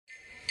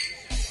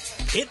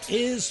It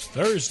is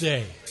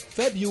Thursday,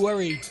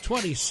 February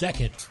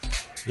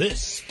 22nd.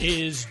 This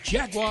is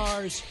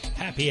Jaguars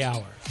Happy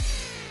Hour.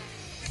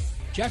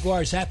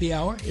 Jaguars Happy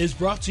Hour is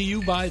brought to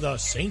you by the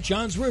St.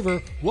 Johns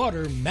River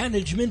Water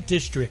Management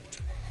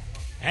District.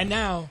 And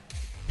now,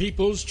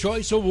 People's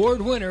Choice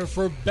Award winner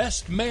for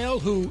Best Male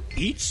Who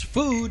Eats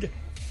Food,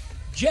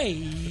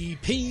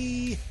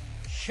 J.P.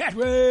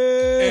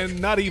 Shadrick. And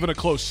not even a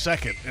close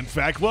second, in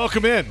fact.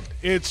 Welcome in.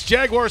 It's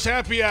Jaguars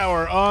Happy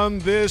Hour on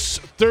this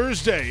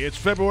Thursday. It's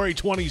February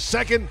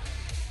 22nd.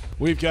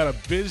 We've got a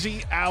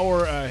busy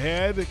hour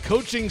ahead.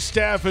 Coaching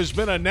staff has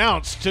been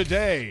announced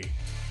today.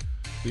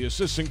 The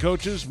assistant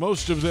coaches,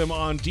 most of them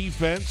on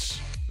defense,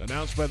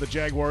 announced by the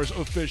Jaguars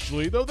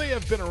officially, though they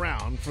have been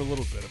around for a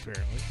little bit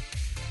apparently.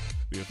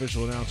 The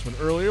official announcement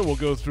earlier. We'll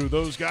go through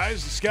those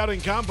guys. The scouting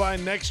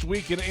combine next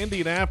week in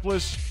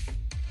Indianapolis.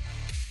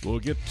 We'll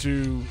get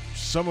to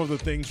some of the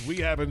things we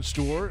have in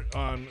store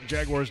on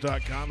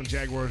Jaguars.com and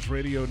Jaguars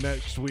Radio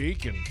next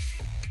week. And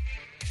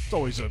it's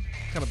always a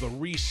kind of the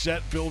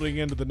reset building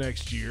into the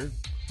next year.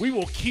 We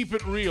will keep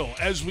it real,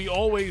 as we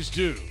always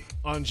do,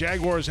 on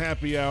Jaguars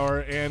Happy Hour.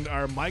 And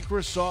our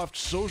Microsoft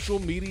social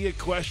media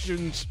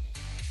questions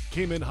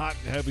came in hot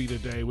and heavy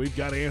today. We've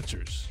got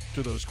answers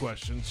to those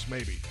questions,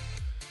 maybe.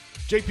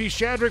 J.P.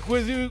 Shadrick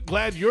with you.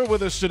 Glad you're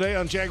with us today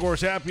on Jaguars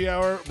Happy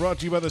Hour, brought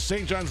to you by the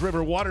St. Johns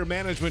River Water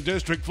Management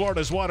District.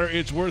 Florida's water,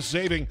 it's worth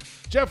saving.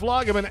 Jeff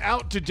Loggeman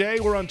out today.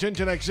 We're on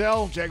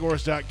 1010XL,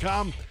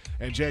 Jaguars.com,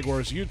 and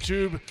Jaguars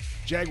YouTube.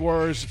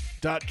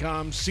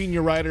 Jaguars.com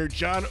senior writer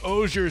John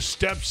Ozier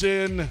steps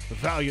in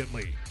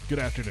valiantly. Good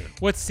afternoon.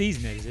 What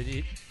season is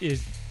it?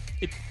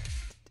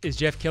 Is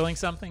Jeff killing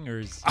something, or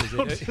is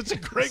it? It's a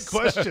great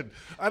question.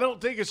 I don't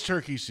think it's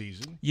turkey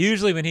season.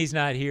 Usually when he's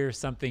not here,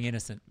 something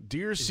innocent.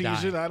 Deer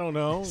season, dying. I don't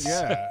know.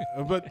 Yeah,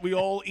 but we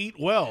all eat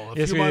well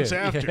Yes, few we months do.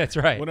 after. Yeah, that's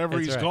right. Whenever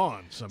That's he's right.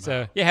 gone somehow.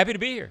 So, yeah, happy to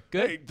be here.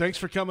 Good. Hey, thanks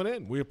for coming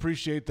in. We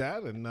appreciate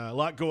that. And a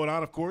lot going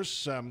on, of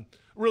course.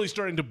 Really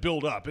starting to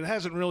build up. It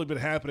hasn't really been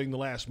happening the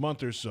last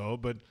month or so,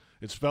 but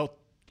it's felt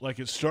like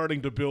it's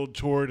starting to build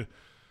toward,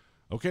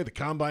 okay, the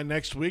combine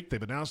next week.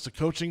 They've announced the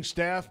coaching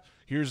staff.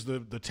 Here's the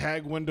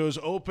tag windows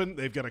open.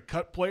 They've got to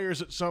cut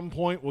players at some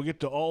point. We'll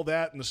get to all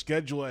that and the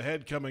schedule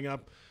ahead coming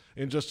up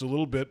in just a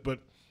little bit. But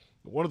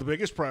one of the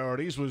biggest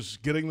priorities was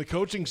getting the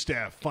coaching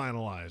staff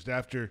finalized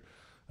after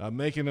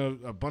making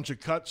a bunch of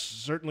cuts,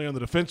 certainly on the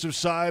defensive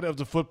side of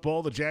the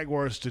football. The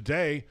Jaguars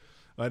today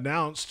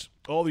announced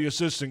all the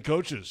assistant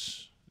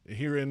coaches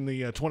here in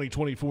the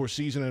 2024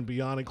 season and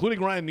beyond, including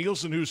Ryan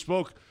Nielsen, who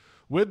spoke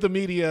with the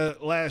media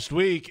last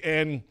week.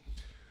 And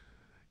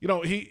you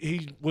know,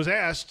 he was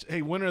asked,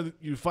 hey, when are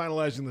you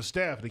finalizing the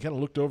staff? And he kind of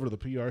looked over to the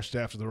PR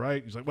staff to the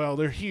right. He's like, well,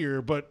 they're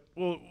here, but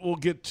we'll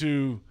get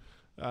to,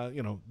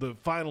 the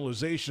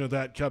finalization of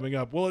that coming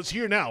up. Well, it's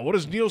here now. What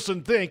does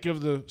Nielsen think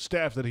of the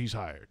staff that he's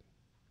hired?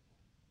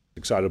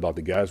 Excited about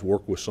the guys,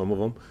 worked with some of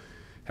them,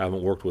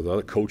 haven't worked with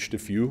other, coached a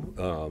few.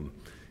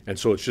 And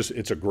so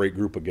it's a great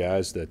group of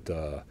guys that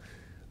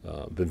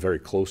been very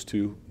close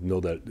to,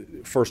 know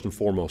that first and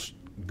foremost,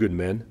 good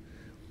men.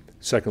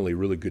 Secondly,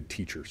 really good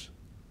teachers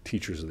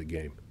of the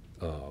game.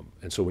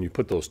 And so when you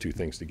put those two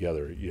things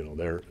together,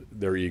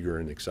 they're eager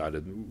and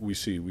excited. We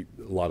see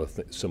a lot of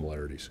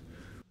similarities.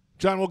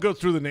 John, we'll go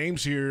through the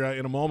names here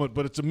in a moment,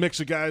 but it's a mix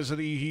of guys that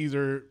he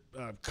either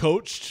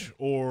coached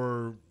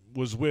or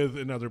was with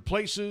in other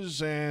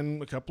places,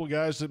 and a couple of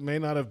guys that may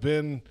not have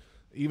been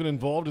even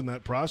involved in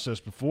that process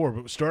before.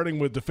 But starting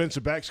with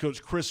defensive backs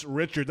coach Chris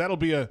Richard, that'll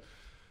be a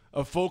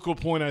focal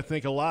point, I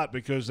think, a lot,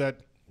 because that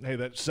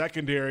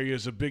secondary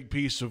is a big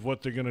piece of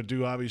what they're going to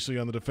do, obviously,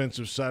 on the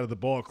defensive side of the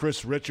ball.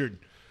 Chris Richard,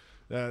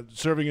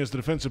 serving as the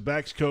defensive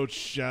backs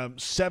coach,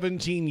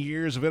 17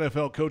 years of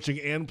NFL coaching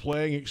and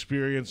playing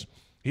experience.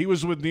 He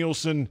was with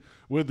Nielsen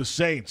with the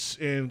Saints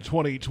in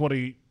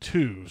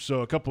 2022,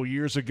 so a couple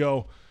years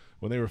ago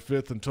when they were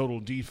fifth in total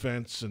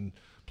defense and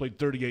played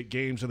 38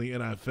 games in the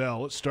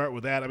NFL. Let's start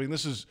with that. I mean,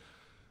 this is,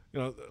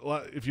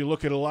 if you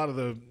look at a lot of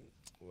the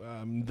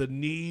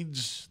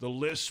needs, the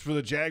list for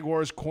the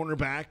Jaguars,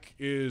 cornerback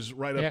is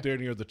right up there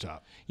near the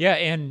top. Yeah,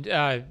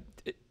 and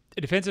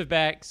defensive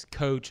backs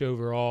coach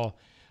overall,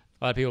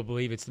 a lot of people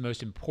believe it's the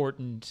most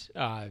important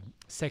the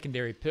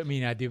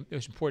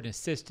most important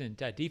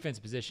assistant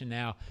defensive position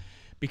now,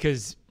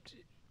 because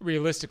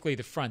realistically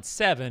the front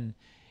seven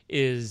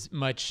is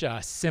much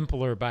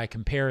simpler by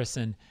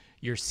comparison.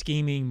 You're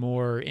scheming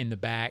more in the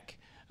back.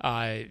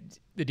 The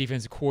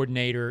defensive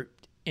coordinator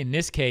in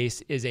this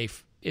case is a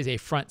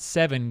front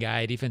seven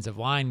guy, a defensive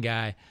line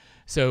guy.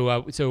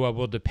 So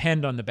we'll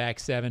depend on the back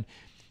seven.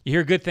 You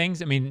hear good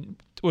things. I mean,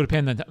 it will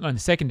depend on the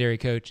secondary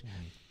coach.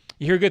 Mm-hmm.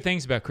 You hear good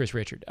things about Chris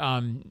Richard.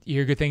 You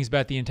hear good things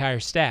about the entire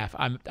staff.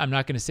 I'm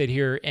not going to sit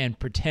here and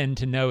pretend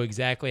to know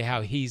exactly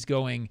how he's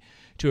going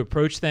to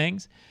approach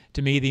things.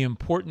 To me, the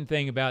important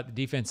thing about the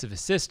defensive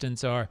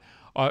assistants are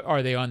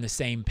they on the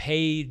same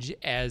page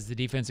as the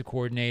defensive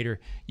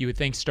coordinator? You would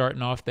think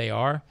starting off they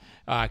are.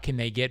 Can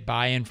they get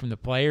buy-in from the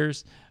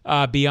players?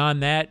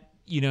 Beyond that,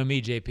 you know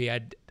me, JP,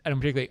 I don't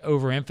particularly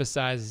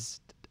overemphasize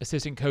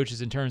assistant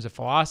coaches in terms of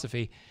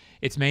philosophy.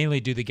 It's mainly,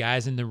 do the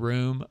guys in the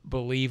room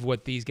believe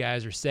what these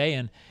guys are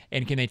saying,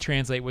 and can they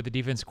translate what the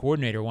defensive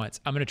coordinator wants?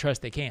 I'm going to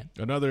trust they can.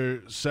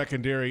 Another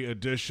secondary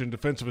addition,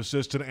 defensive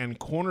assistant and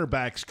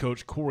cornerbacks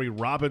coach Corey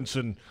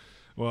Robinson.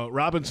 Well,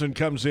 Robinson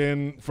comes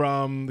in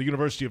from the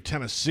University of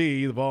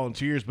Tennessee, the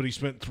Volunteers, but he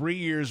spent 3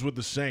 years with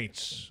the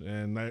Saints,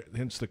 and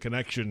hence the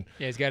connection.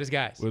 Yeah, he's got his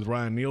guys. With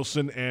Ryan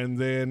Nielsen. And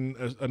then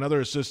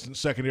another assistant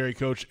secondary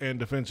coach and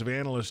defensive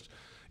analyst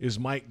is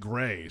Mike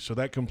Gray. So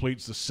that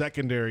completes the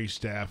secondary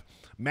staff.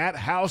 Matt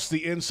House,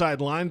 the inside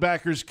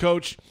linebackers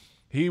coach,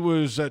 he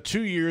was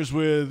 2 years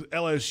with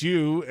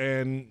LSU,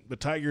 and the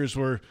Tigers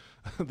were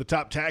the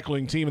top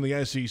tackling team in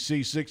the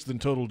SEC, sixth in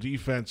total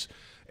defense,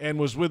 and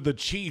was with the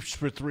Chiefs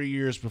for 3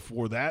 years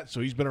before that. So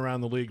he's been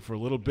around the league for a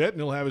little bit,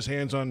 and he'll have his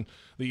hands on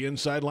the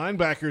inside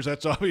linebackers.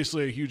 That's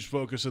obviously a huge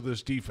focus of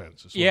this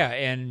defense as well. Yeah,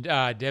 and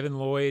Devin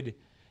Lloyd,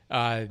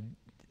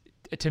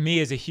 to me,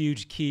 is a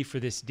huge key for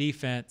this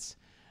defense.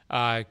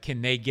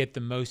 Can they get the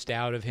most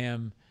out of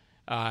him?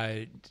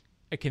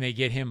 Can they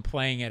get him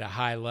playing at a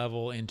high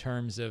level in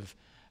terms of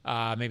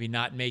maybe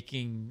not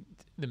making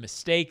the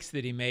mistakes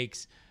that he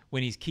makes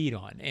when he's keyed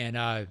on?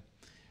 And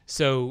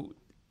so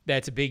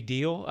that's a big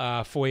deal.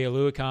 Foye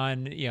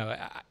Oluokun,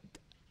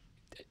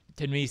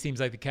 to me, seems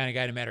like the kind of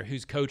guy, no matter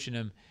who's coaching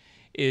him,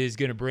 is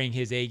going to bring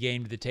his A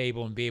game to the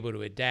table and be able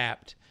to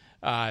adapt.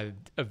 A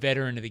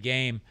veteran of the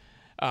game.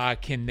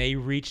 Can they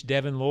reach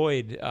Devin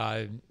Lloyd?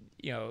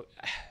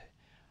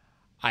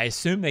 I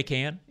assume they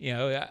can.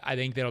 I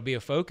think that'll be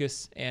a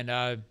focus,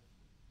 and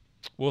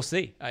we'll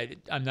see.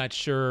 I'm not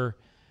sure.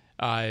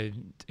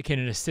 Can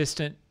an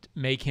assistant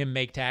make him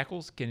make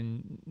tackles?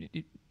 Can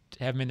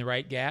have him in the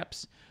right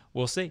gaps?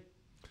 We'll see.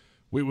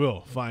 We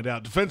will find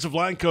out. Defensive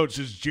line coach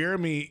is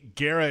Jeremy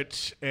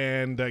Garrett,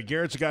 and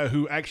Garrett's a guy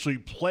who actually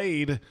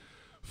played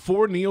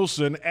for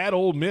Nielsen at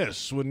Ole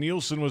Miss when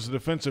Nielsen was the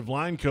defensive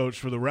line coach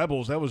for the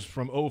Rebels. That was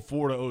from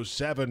 2004 to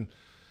 2007.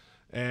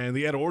 And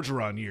the Ed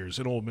Orgeron years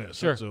at Ole Miss.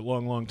 Sure. That's a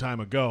long, long time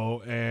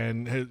ago.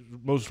 And has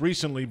most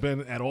recently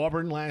been at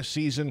Auburn last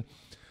season,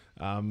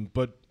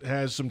 but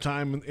has some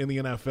time in the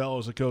NFL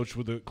as a coach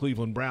with the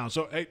Cleveland Browns.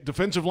 So, hey,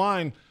 defensive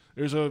line,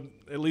 there's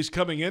at least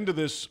coming into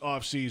this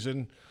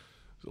offseason,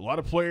 a lot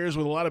of players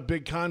with a lot of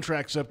big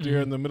contracts up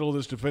there in the middle of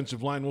this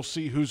defensive line. We'll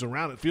see who's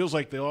around. It feels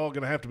like they're all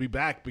going to have to be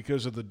back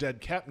because of the dead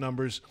cap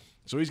numbers.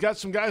 So he's got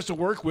some guys to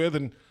work with,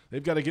 and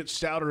they've got to get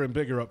stouter and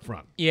bigger up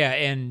front. Yeah,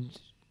 and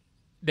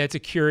that's a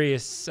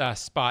curious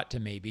spot to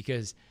me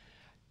because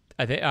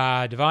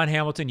Devon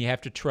Hamilton, you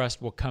have to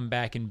trust, will come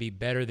back and be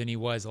better than he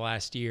was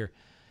last year.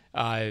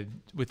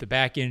 With the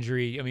back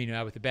injury,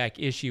 with the back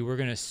issue, we're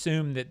going to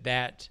assume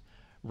that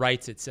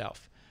rights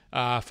itself.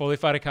 Foley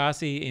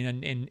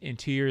Fatukasi, in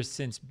 2 years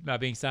since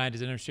being signed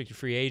as an unrestricted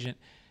free agent,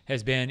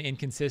 has been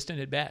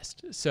inconsistent at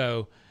best.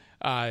 So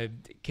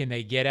can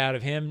they get out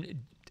of him?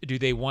 Do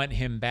they want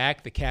him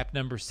back? The cap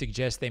numbers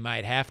suggest they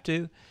might have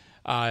to.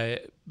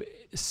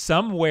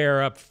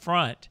 Somewhere up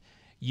front,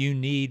 you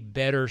need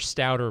better,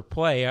 stouter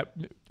play.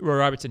 Roy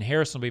Robertson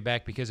Harrison will be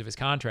back because of his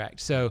contract.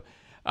 So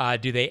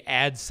do they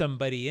add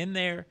somebody in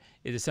there?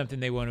 Is it something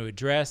they want to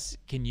address?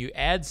 Can you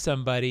add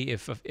somebody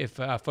if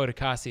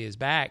Fatukasi is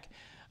back?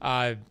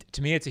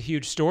 To me, it's a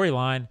huge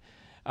storyline.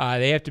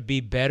 They have to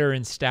be better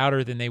and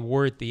stouter than they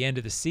were at the end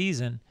of the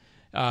season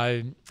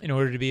in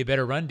order to be a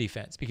better run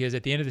defense. Because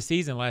at the end of the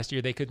season last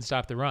year, they couldn't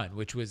stop the run,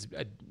 which was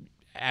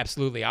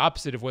absolutely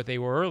opposite of what they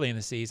were early in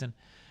the season.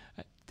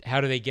 How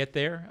do they get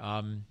there?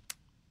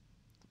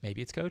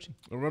 Maybe it's coaching.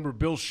 Remember,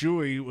 Bill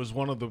Shuey was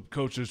one of the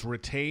coaches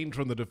retained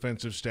from the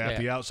defensive staff,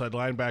 the outside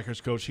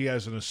linebackers coach. He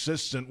has an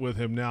assistant with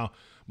him now,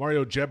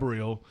 Mario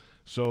Jebril.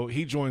 So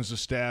he joins the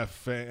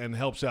staff and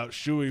helps out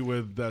Shuey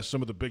with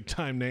some of the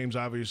big-time names,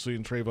 obviously,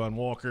 in Trayvon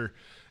Walker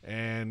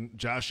and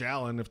Josh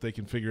Allen, if they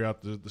can figure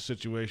out the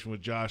situation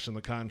with Josh and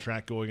the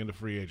contract going into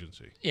free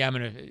agency. Yeah,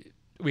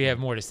 we have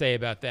more to say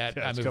about that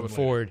moving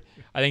forward.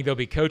 I think they'll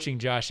be coaching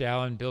Josh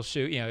Allen, Bill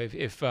Shuey.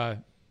 If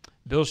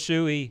Bill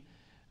Shuey,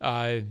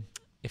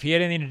 if he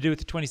had anything to do with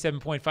the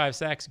 27.5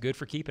 sacks, good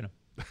for keeping him.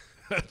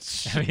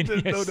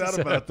 No doubt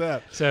about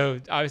that. So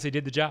obviously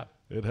did the job.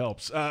 It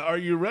helps. Are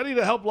you ready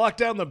to help lock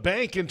down the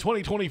bank in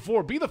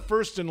 2024? Be the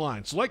first in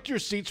line. Select your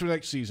seats for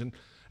next season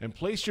and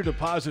place your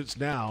deposits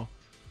now.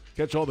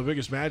 Catch all the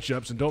biggest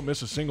matchups and don't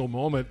miss a single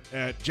moment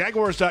at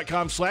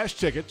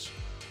Jaguars.com/tickets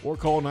or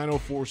call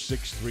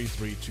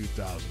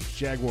 904-633-2000.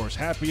 Jaguars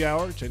Happy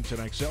Hour,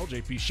 1010XL.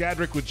 JP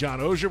Shadrick with John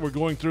Ogier. We're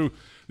going through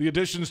the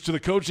additions to the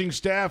coaching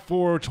staff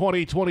for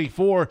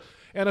 2024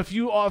 and a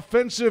few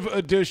offensive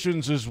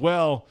additions as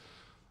well.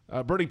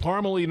 Bernie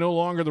Parmalee no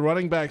longer the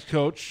running backs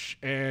coach,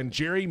 and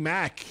Jerry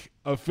Mack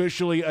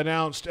officially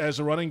announced as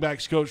the running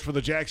backs coach for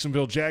the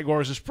Jacksonville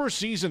Jaguars. His first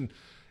season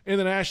in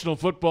the National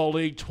Football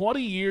League, 20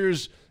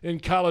 years in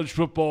college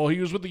football. He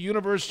was with the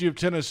University of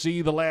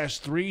Tennessee the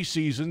last 3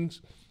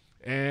 seasons,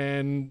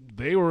 and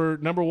they were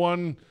number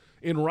 1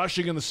 in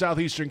rushing in the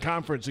Southeastern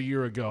Conference a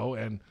year ago,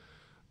 and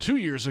 2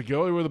 years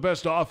ago they were the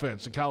best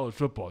offense in college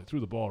football. He threw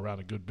the ball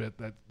around a good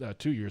bit that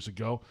 2 years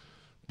ago.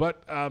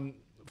 But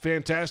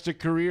fantastic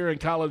career in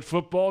college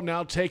football,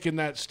 now taking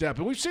that step.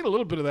 And we've seen a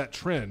little bit of that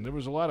trend. There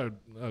was a lot of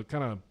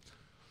kind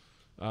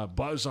of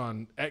buzz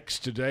on X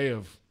today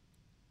of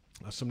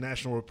some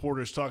national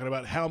reporters talking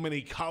about how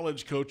many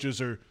college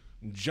coaches are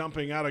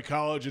jumping out of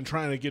college and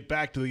trying to get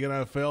back to the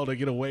NFL to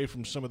get away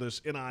from some of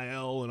this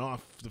NIL and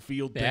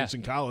off-the-field things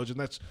in college. And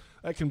that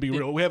can be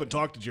real. We haven't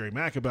talked to Jerry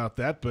Mack about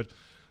that, but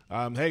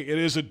hey, it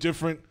is a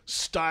different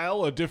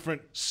style, a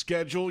different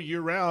schedule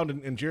year-round,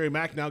 and Jerry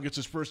Mack now gets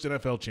his first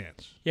NFL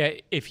chance. Yeah,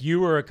 if you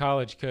were a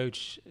college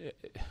coach,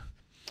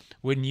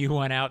 wouldn't you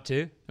want out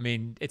too? I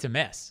mean, it's a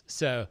mess.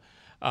 So,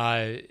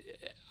 I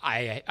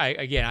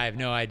have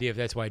no idea if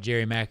that's why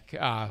Jerry Mack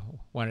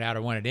wanted out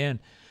or wanted in.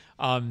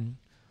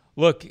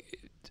 Look,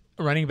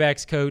 running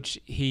backs coach,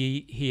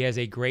 he has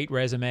a great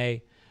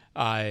resume.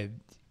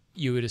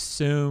 You would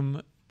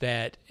assume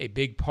that a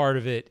big part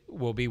of it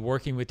will be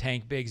working with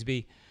Tank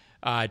Bigsby,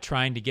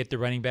 trying to get the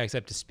running backs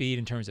up to speed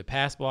in terms of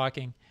pass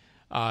blocking,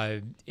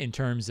 in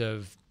terms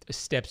of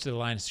steps to the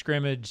line of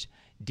scrimmage,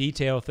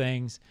 detail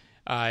things.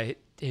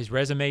 His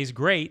resume is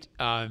great.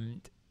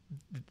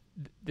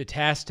 The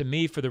task to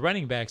me for the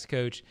running backs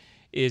coach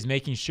is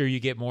making sure you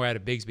get more out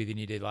of Bigsby than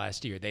you did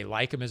last year. They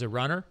like him as a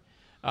runner.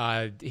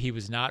 He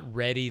was not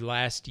ready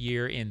last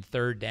year in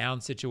third down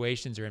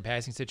situations or in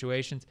passing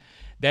situations.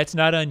 That's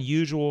not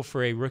unusual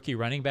for a rookie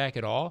running back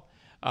at all,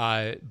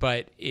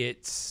 but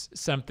it's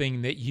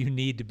something that you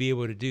need to be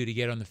able to do to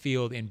get on the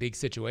field in big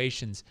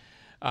situations.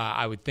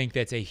 I would think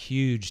that's a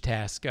huge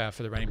task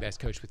for the running backs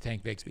coach with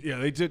Tank Bigsby. Yeah,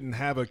 they didn't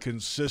have a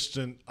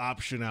consistent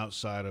option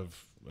outside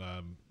of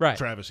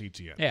Travis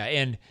Etienne. Yeah,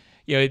 and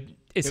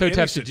it's so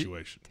tough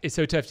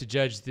to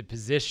judge the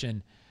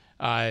position.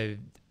 I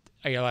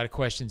got a lot of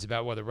questions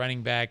about whether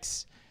running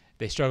backs,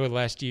 they struggled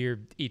last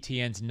year.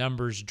 Etienne's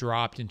numbers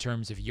dropped in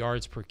terms of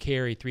yards per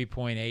carry,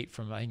 3.8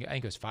 from I think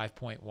it was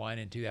 5.1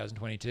 in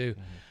 2022.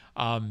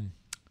 Mm-hmm.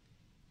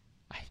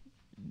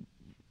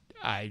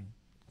 I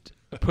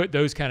put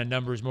those kind of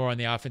numbers more on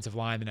the offensive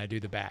line than I do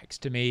the backs.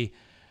 To me,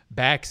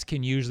 backs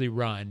can usually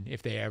run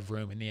if they have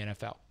room in the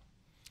NFL.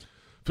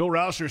 Phil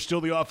Rauscher is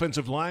still the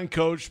offensive line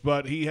coach,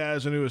 but he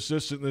has a new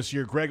assistant this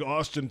year. Greg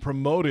Austin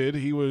promoted.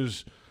 He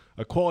was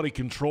a quality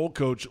control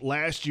coach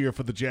last year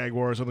for the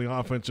Jaguars on the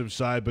offensive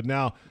side, but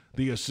now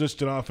the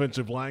assistant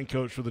offensive line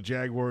coach for the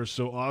Jaguars.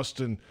 So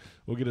Austin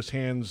will get his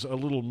hands a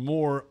little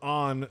more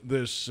on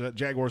this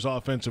Jaguars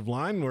offensive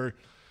line.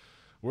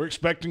 We're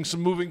expecting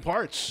some moving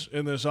parts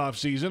in this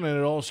offseason, and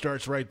it all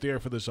starts right there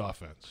for this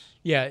offense.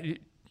 Yeah,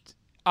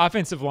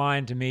 offensive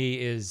line to me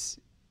is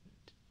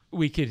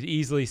we could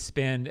easily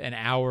spend an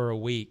hour a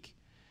week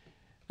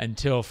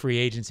until free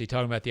agency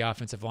talking about the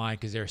offensive line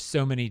because there are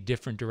so many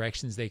different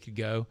directions they could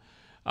go.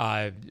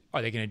 Are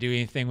they going to do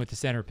anything with the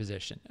center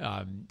position?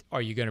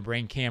 Are you going to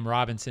bring Cam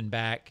Robinson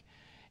back?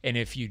 And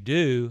if you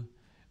do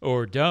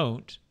or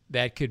don't,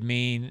 that could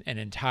mean an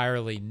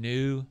entirely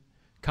new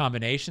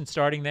combination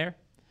starting there,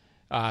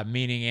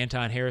 meaning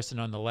Anton Harrison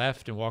on the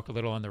left and Walker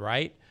Little on the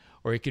right.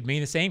 Or it could mean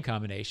the same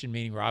combination,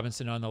 meaning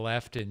Robinson on the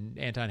left and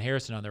Anton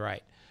Harrison on the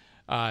right.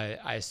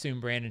 I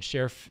assume Brandon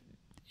Sheriff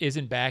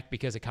isn't back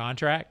because of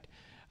contract.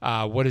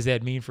 What does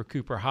that mean for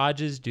Cooper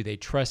Hodges? Do they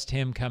trust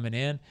him coming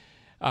in?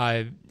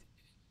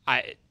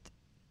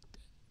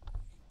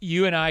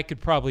 You and I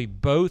could probably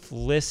both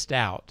list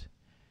out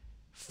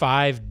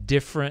 5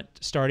 different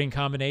starting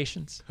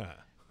combinations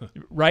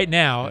right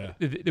now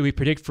that we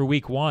predict for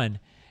week 1,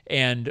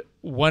 and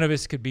one of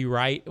us could be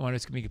right, one of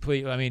us could be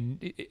complete. I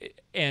mean,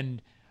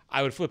 and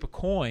I would flip a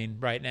coin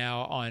right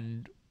now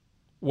on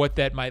what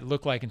that might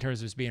look like in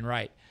terms of us being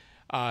right.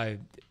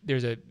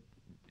 There's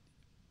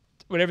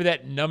whatever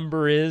that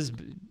number is,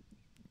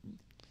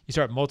 you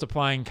start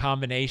multiplying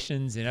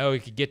combinations and,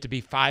 it could get to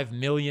be 5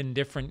 million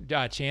different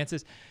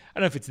chances. I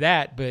don't know if it's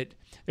that, but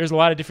there's a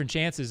lot of different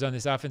chances on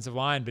this offensive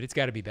line, but it's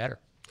got to be better.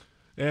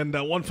 And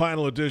one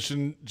final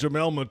addition,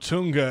 Jamel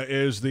Matunga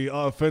is the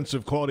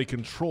offensive quality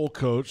control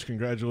coach.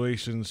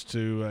 Congratulations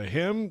to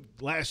him.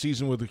 Last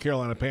season with the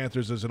Carolina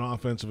Panthers as an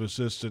offensive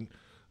assistant,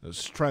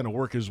 trying to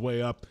work his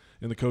way up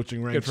in the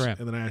coaching ranks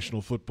in the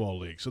National Football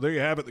League. So there you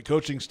have it, the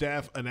coaching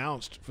staff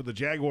announced for the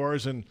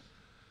Jaguars. And,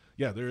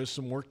 yeah, there is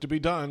some work to be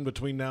done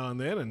between now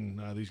and then,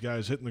 and these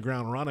guys hitting the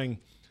ground running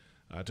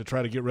to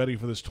try to get ready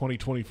for this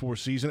 2024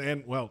 season.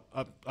 And, well,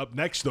 up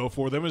next, though,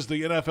 for them is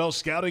the NFL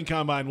Scouting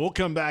Combine. We'll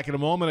come back in a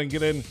moment and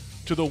get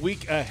into the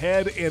week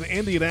ahead in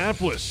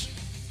Indianapolis.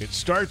 It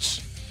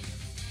starts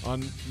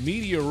on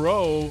Media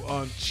Row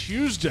on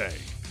Tuesday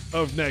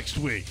of next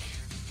week.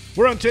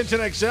 We're on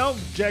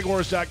 1010XL,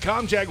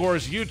 Jaguars.com,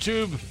 Jaguars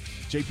YouTube.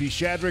 JP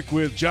Shadrick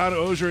with John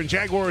Oehser, and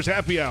Jaguars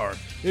Happy Hour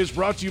is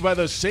brought to you by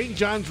the St.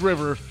 Johns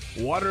River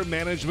Water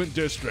Management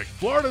District.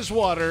 Florida's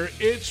water,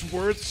 it's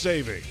worth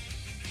saving.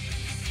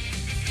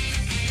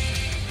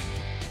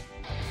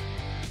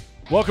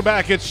 Welcome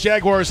back. It's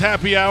Jaguars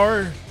Happy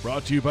Hour,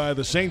 brought to you by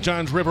the St.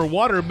 Johns River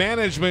Water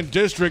Management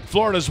District.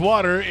 Florida's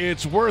water,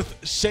 it's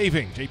worth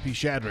saving. JP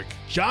Shadrick,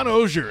 John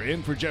Oehser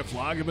in for Jeff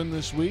Lageman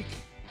this week.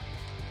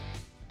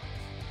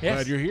 Yes.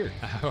 Glad you're here.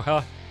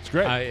 Well, it's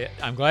great.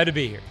 I'm glad to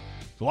be here.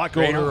 A lot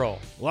going Ready to on. roll.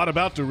 A lot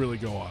about to really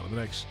go on in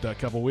the next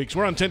couple of weeks.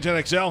 We're on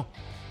 1010XL,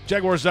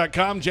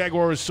 Jaguars.com,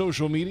 Jaguars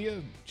social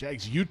media,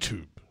 Jags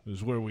YouTube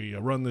is where we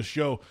run this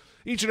show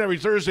each and every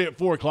Thursday at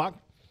 4 o'clock.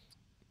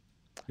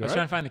 I was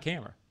trying to find the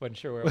camera. Wasn't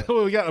sure where it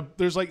was. Well,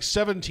 there's like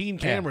 17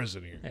 cameras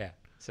in here. Yeah.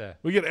 So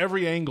We get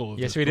every angle of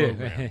Yes, this we do.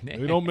 program.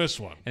 We don't miss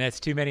one. and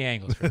that's too many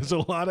angles. For me. There's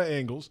a lot of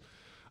angles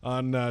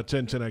on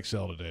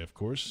 1010XL today, of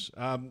course.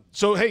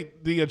 So, hey,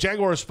 the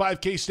Jaguars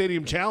 5K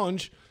Stadium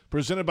Challenge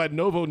presented by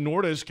Novo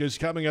Nordisk is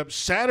coming up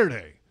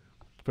Saturday,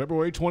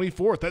 February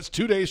 24th. That's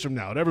 2 days from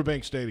now at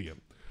Everbank Stadium.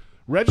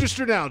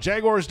 Register now,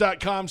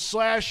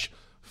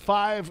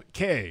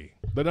 jaguars.com/5K,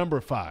 the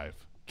number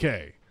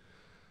 5K.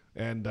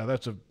 And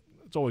it's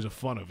always a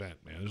fun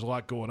event, man. There's a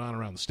lot going on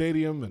around the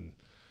stadium, and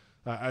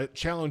I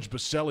challenged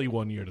Baselli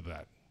one year to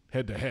that,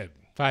 head-to-head.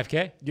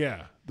 5K?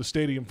 Yeah, the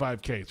Stadium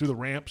 5K, through the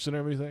ramps and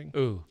everything.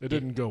 Ooh. It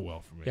didn't go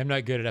well for me. Yeah, I'm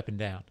not good at up and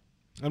down.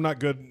 I'm not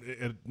good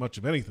at much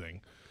of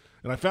anything.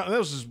 And I found that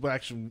was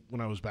actually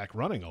when I was back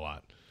running a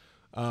lot.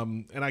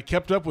 And I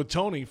kept up with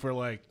Tony for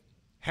like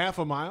half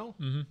a mile,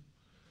 and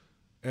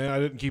I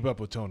didn't keep up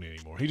with Tony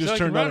anymore. He just So I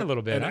turned can run on a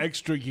little bit, an huh?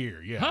 extra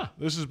gear. Yeah, Huh.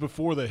 This is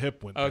before the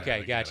hip went bad, Okay,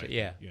 I gotcha. think.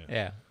 Yeah.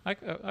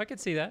 I could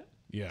see that.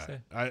 Yeah, So-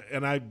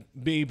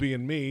 me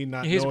being me,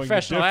 not He's a knowing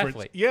professional the difference.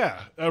 athlete.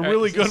 Yeah, a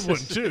really so- good so- one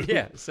too.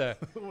 Yeah. So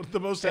The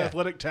most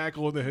athletic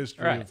tackle in the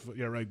history Right. of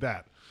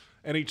that.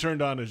 And he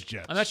turned on his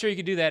jets. I'm not sure you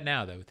could do that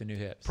now though with the new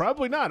hips.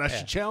 Probably not. I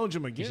should challenge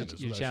him again. You is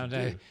what I should challenge-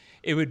 do.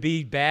 It would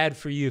be bad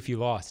for you if you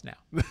lost now.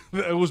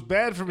 It was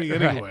bad for me Right.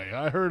 anyway.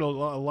 I heard a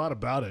lot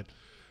about it.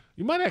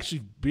 You might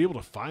actually be able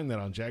to find that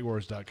on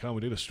Jaguars.com.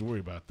 We did a story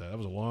about that. That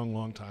was a long,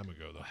 long time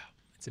ago, though.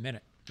 It's a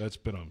minute. It's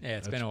been a while.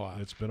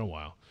 It's been a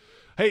while.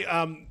 Hey,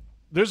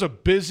 there's a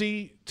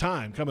busy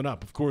time coming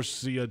up. Of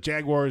course, the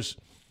Jaguars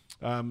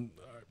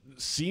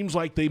seems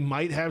like they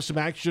might have some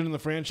action in the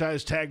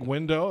franchise tag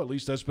window. At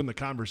least that's been the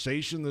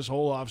conversation this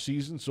whole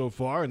offseason so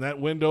far, and that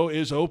window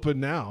is open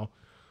now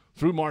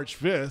through March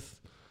 5th.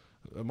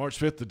 March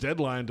 5th, the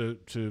deadline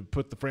to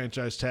put the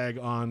franchise tag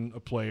on a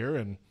player,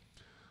 and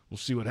we'll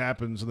see what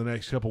happens in the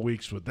next couple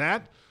weeks with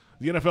that.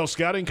 The NFL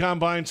Scouting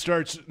Combine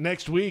starts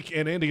next week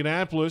in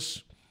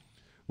Indianapolis.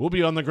 We'll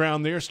be on the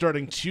ground there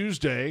starting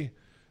Tuesday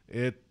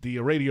at the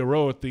Radio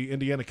Row at the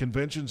Indiana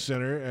Convention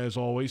Center, as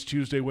always,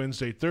 Tuesday,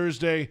 Wednesday,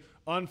 Thursday.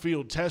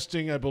 On-field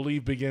testing, I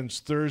believe, begins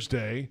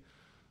Thursday.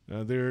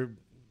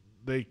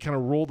 They kind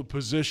of roll the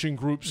position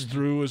groups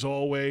through, as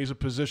always. A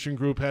position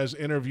group has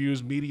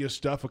interviews, media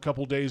stuff a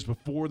couple days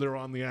before they're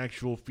on the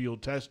actual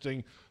field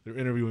testing. They're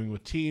interviewing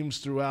with teams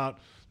throughout.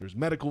 There's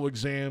medical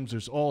exams.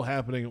 There's all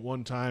happening at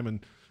one time,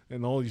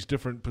 and all these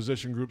different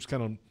position groups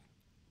kind of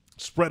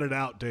spread it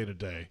out day to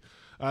day.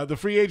 The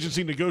free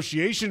agency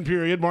negotiation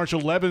period, March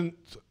 11th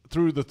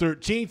through the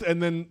 13th,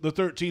 and then the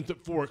 13th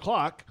at 4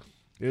 o'clock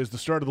is the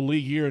start of the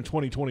league year in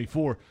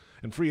 2024,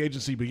 and free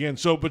agency begins.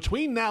 So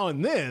between now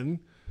and then,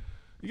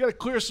 you got to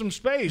clear some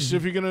space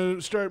if you're going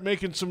to start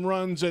making some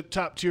runs at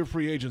top-tier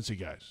free agency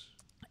guys.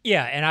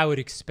 Yeah, and I would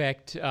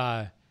expect 2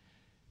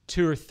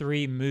 or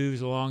 3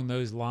 moves along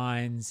those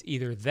lines,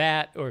 either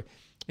that or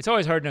it's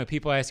always hard to know.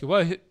 People ask you,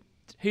 well, who do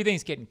you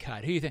think's getting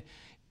cut? Who do you think?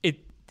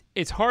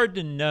 It's hard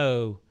to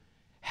know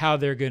how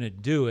they're going to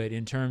do it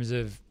in terms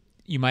of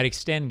you might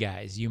extend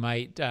guys. You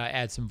might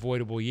add some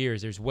voidable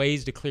years. There's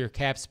ways to clear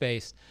cap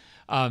space.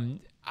 I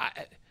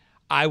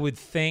would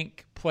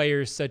think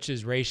players such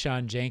as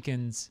Rayshon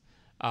Jenkins,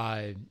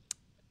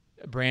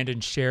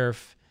 Brandon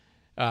Sheriff,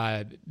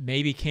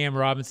 maybe Cam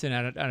Robinson.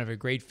 I don't have a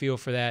great feel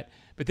for that.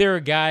 But there are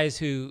guys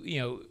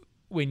who,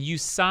 when you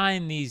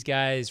sign these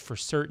guys for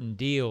certain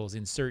deals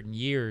in certain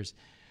years,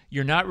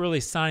 you're not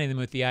really signing them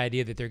with the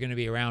idea that they're going to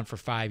be around for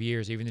 5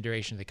 years, even the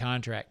duration of the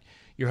contract.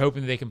 You're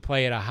hoping that they can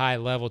play at a high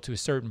level to a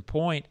certain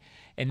point,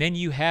 and then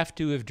you have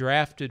to have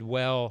drafted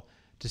well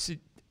to see.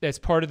 That's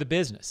part of the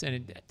business.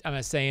 And I'm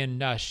not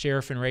saying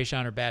Sheriff and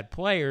Rayshon are bad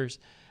players,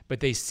 but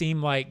they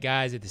seem like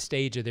guys at the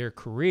stage of their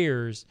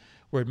careers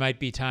where it might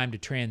be time to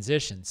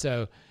transition.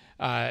 So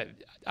I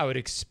would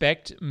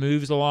expect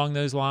moves along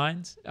those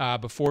lines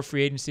before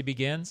free agency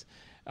begins.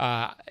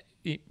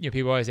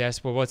 People always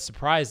ask, well, what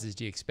surprises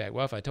do you expect?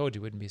 Well, if I told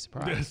you, wouldn't be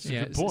surprised. That's a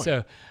good point.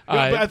 So, but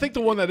I think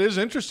the one that is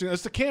interesting,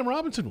 that's the Cam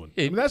Robinson one.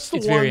 That's the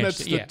one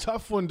that's the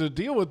tough one to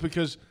deal with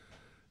because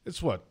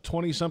it's, what,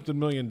 $20-something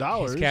million.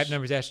 His cap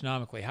number's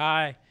astronomically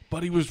high.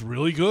 But he was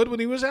really good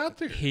when he was out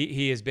there.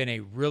 He has been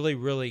a really,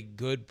 really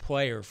good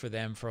player for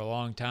them for a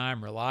long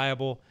time,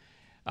 reliable,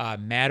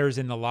 matters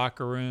in the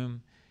locker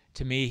room.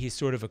 To me, he's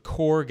sort of a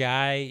core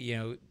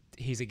guy.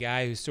 He's a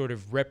guy who sort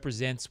of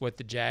represents what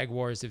the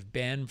Jaguars have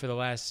been for the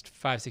last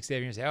 5, 6,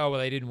 7 years. Oh, well,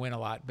 they didn't win a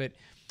lot. But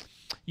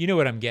you know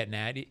what I'm getting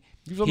at. He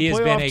was on the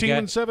playoff team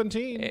in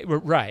 17.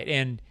 Right,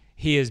 and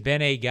he has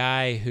been a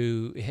guy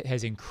who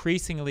has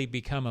increasingly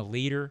become a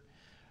leader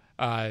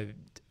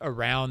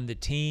around the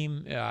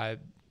team, a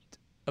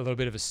little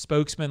bit of a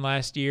spokesman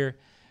last year.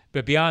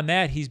 But beyond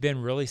that, he's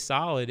been really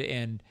solid.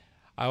 And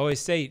I always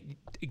say,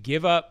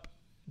 give up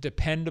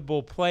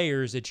dependable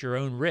players at your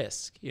own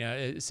risk.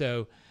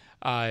 So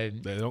they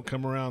don't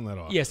come around that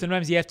often. Yeah,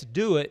 sometimes you have to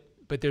do it,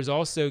 But there's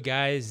also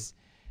guys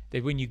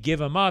that when you give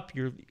them up,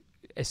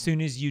 as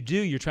soon as you do,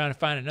 you're trying to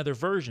find another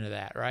version of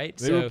that, right?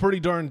 They were pretty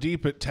darn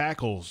deep at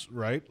tackles,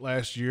 right,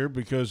 last year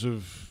because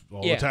of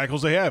all the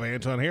tackles they have.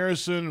 Anton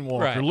Harrison and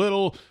Walker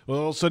Little.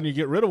 Well, all of a sudden you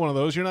get rid of one of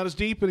those, you're not as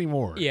deep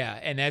anymore. Yeah,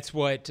 and that's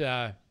what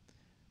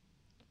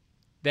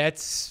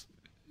that's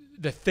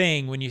the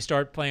thing when you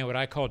start playing what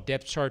I call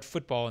depth chart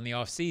football in the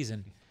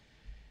offseason.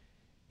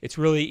 It's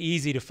really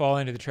easy to fall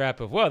into the trap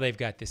of, well, they've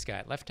got this guy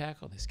at left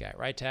tackle, this guy at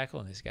right tackle,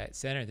 and this guy at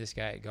center, and this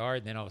guy at guard.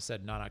 And then all of a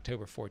sudden on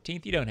October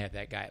 14th, you don't have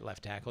that guy at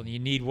left tackle, and you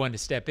need one to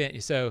step in.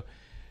 So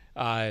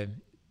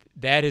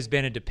that has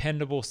been a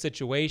dependable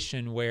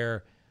situation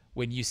where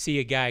when you see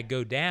a guy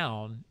go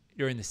down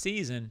during the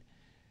season,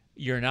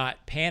 you're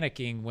not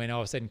panicking when all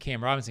of a sudden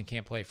Cam Robinson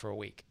can't play for a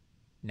week.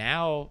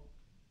 Now,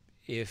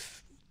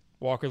 if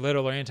Walker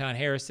Little or Anton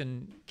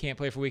Harrison can't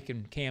play for a week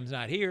and Cam's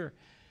not here,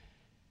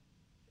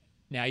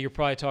 now you're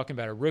probably talking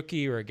about a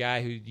rookie or a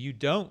guy who you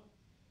don't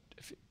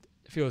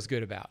feel as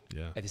good about.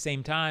 Yeah. At the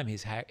same time,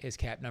 his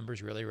cap number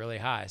is really, really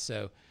high.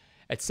 So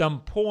at some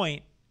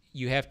point,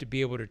 you have to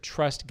be able to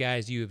trust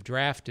guys you have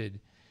drafted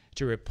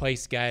to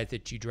replace guys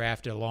that you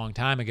drafted a long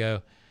time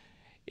ago.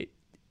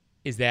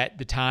 Is that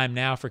the time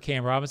now for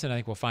Cam Robinson? I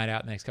think we'll find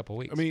out in the next couple of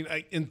weeks. I mean,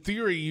 in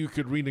theory, you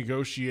could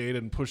renegotiate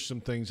and push some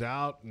things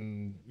out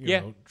and you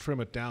know, trim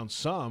it down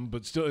some,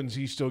 but still, and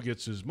he still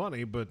gets his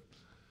money. But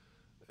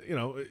you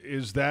know,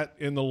 is that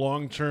in the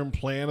long-term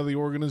plan of the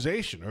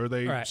organization? Are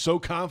they so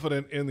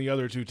confident in the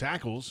other two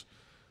tackles,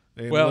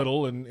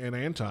 Little and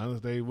Anton,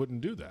 that they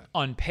wouldn't do that?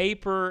 On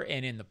paper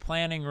and in the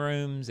planning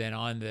rooms and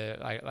on the,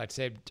 like I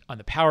said, on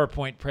the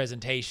PowerPoint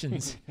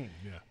presentations,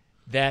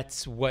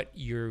 that's what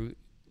you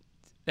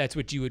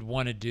would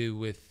want to do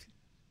with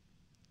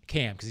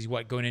Cam, because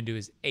he's going into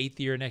his 8th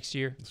year next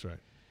year. That's right.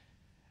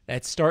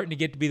 That's starting to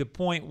get to be the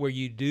point where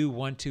you do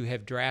want to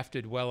have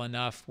drafted well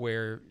enough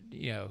where,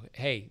 you know,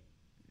 hey,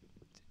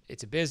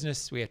 it's a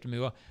business. We have to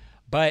move on.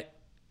 But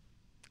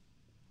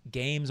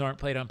games aren't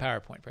played on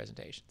PowerPoint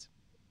presentations.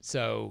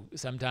 So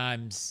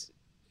sometimes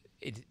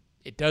it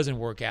doesn't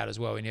work out as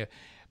well.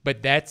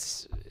 But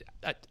that's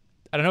 – I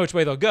don't know which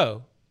way they'll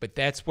go, but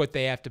that's what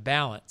they have to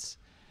balance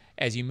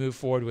as you move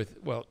forward with,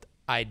 well,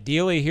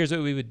 ideally, here's what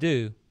we would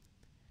do.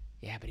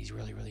 Yeah, but he's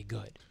really, really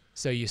good.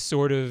 So you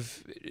sort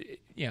of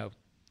 – you know,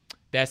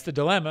 that's the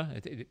dilemma.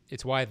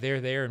 It's why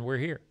they're there and we're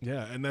here.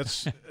 Yeah, and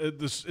that's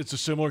it's a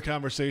similar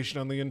conversation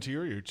on the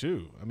interior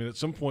too. I mean, at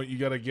some point you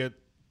got to get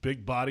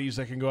big bodies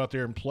that can go out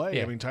there and play.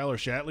 Yeah. I mean, Tyler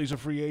Shatley's a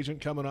free agent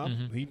coming up.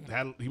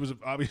 Mm-hmm. He was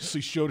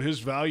obviously showed his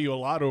value a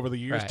lot over the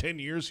years. Right. 10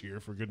 years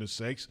here, for goodness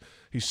sakes.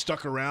 He's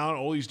stuck around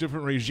all these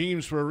different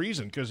regimes for a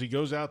reason, because he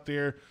goes out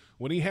there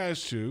when he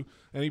has to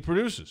and he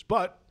produces.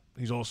 But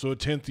he's also a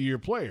 10th-year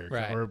player,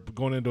 or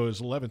going into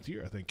his 11th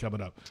year, I think, coming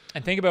up.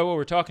 And think about what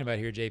we're talking about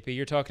here, JP.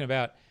 You're talking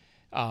about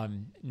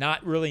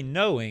not really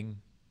knowing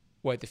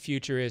what the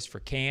future is for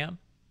Cam,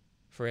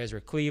 for Ezra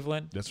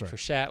Cleveland, that's right, for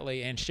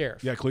Shatley, and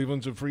Sheriff. Yeah,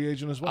 Cleveland's a free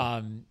agent as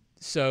well.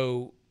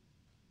 So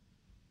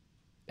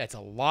that's a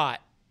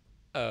lot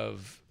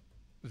of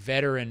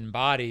veteran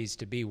bodies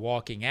to be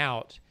walking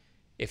out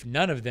if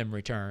none of them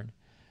return.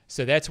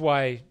 So that's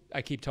why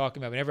I keep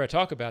talking about, whenever I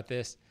talk about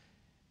this,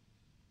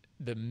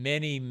 the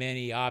many,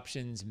 many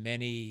options,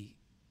 many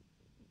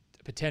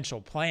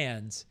potential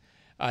plans.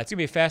 It's going to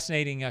be a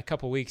fascinating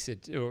couple of weeks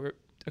at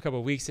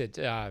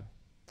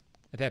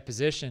that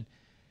position,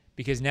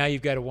 because now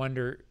you've got to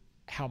wonder,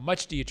 how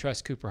much do you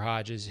trust Cooper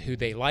Hodges, who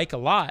they like a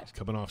lot,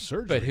 coming off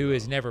surgery, but who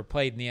has never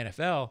played in the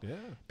NFL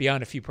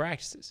beyond a few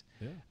practices?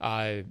 Yeah.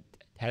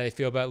 How do they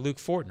feel about Luke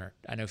Fortner?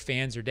 I know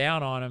fans are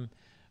down on him.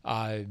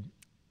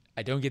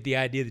 I don't get the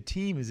idea the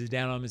team is as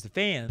down on him as the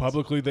fans.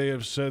 Publicly, they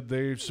have said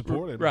they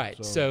support him.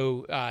 Right.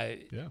 So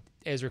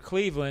Ezra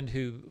Cleveland,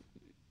 who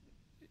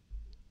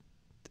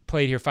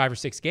played here 5 or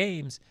 6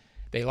 games,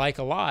 they like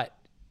a lot.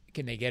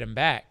 Can they get him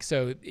back?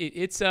 So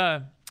it's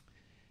the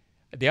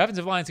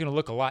offensive line is going to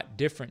look a lot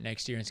different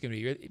next year. And it's going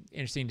to be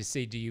interesting to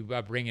see, do you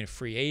bring in a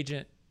free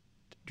agent,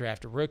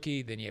 draft a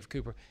rookie, then you have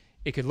Cooper?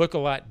 It could look a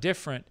lot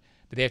different,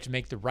 but they have to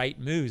make the right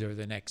moves over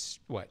the next,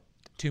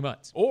 2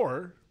 months.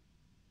 Or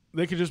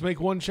they could just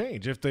make one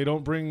change. If they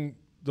don't bring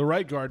the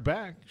right guard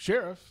back,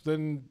 Sheriff,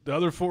 then the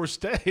other 4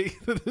 stay.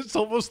 It's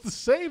almost the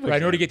same again. Right.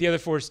 In order to get the other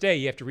 4 to stay,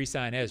 you have to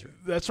re-sign Ezra.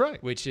 That's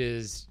right. Which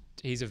is,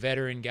 he's a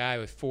veteran guy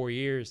with 4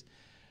 years.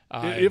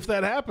 If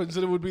that happens,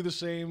 then it would be the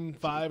same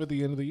 5 at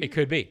the end of the year. It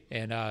could be.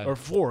 Or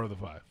 4 of the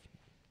 5.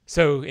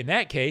 So in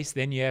that case,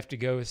 then you have to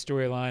go with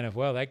storyline of,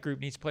 well, that group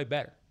needs to play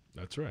better.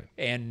 That's right.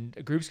 And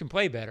groups can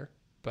play better,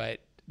 but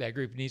that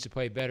group needs to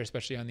play better,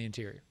 especially on the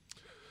interior.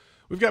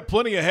 We've got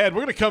plenty ahead.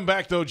 We're going to come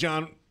back, though,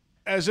 John,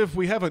 as if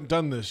we haven't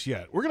done this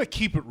yet. We're going to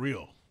keep it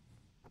real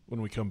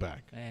when we come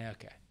back.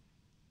 Okay.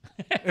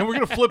 And we're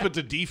going to flip it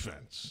to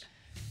defense.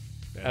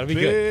 That'll be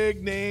big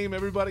good. Name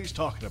everybody's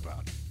talking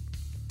about.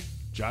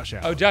 Josh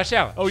Allen. Oh, Josh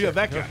Allen. Oh, yeah,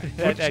 that guy.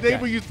 Which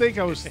name were you think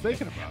I was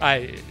thinking about?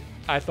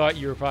 I thought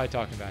you were probably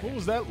talking about What him.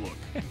 was that look?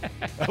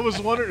 I was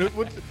wondering.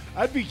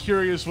 I'd be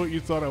curious what you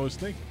thought I was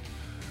thinking.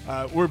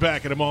 We're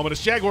back in a moment.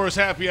 It's Jaguars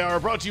Happy Hour,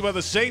 brought to you by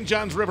the St.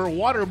 Johns River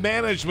Water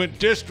Management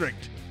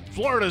District.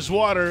 Florida's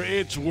water,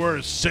 it's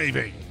worth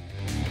saving.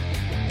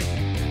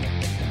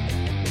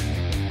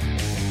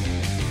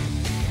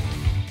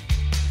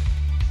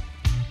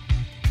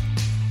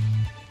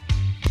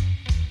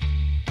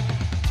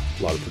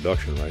 A lot of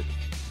production, right?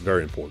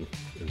 Very important.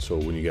 And so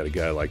when you got a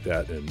guy like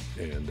that and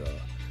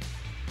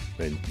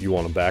you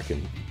want him back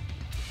and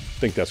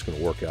think that's going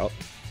to work out,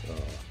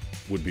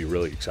 would be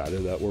really excited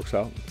if that works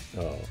out.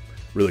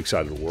 Really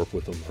excited to work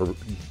with him. Heard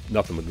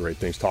nothing but great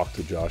things. Talked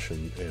to Josh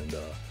and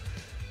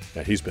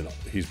he's been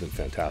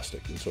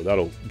fantastic. And so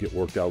that'll get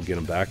worked out, get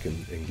him back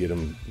and get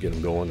him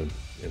going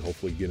and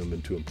hopefully get him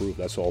to improve.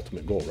 That's the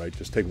ultimate goal, right?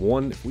 Just take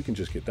one. If we can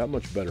just get that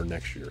much better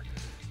next year,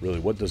 really,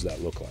 what does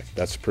that look like?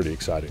 That's pretty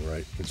exciting,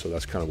 right? And so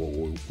that's kind of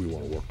what we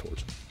want to work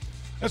towards.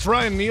 That's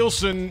Ryan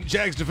Nielsen,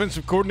 Jags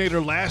defensive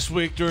coordinator, last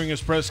week during his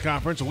press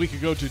conference a week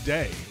ago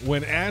today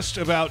when asked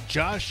about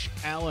Josh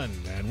Allen.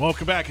 And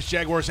welcome back. It's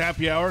Jaguars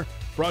Happy Hour,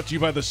 brought to you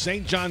by the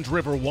St. Johns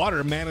River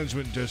Water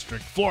Management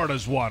District,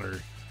 Florida's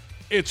water.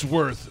 It's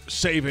worth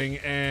saving.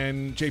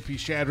 And JP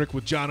Shadrick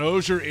with John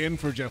Oehser in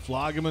for Jeff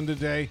Lageman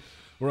today.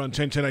 We're on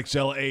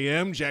 1010XL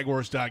AM,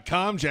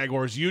 Jaguars.com,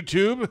 Jaguars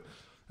YouTube,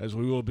 as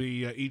we will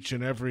be each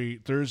and every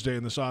Thursday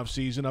in this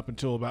offseason up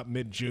until about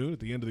mid-June at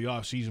the end of the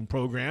offseason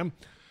program.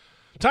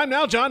 Time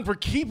now, John, for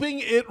Keeping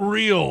It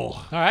Real.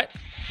 All right.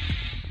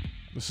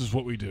 This is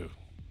what we do.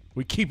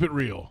 We keep it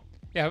real.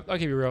 Yeah, I'll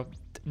keep it real.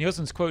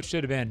 Nielsen's quote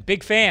should have been,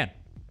 big fan.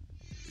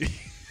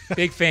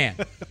 Big fan.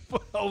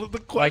 Well, the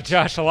question, like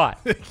Josh a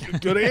lot.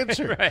 Good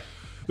answer. Right.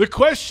 The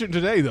question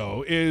today,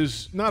 though,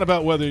 is not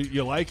about whether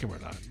you like him or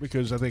not,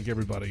 because I think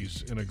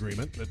everybody's in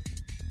agreement that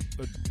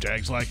the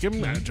Jags like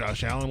him, and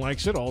Josh Allen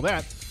likes it, all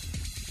that.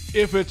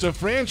 If it's a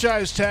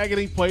franchise tag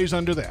and he plays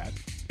under that,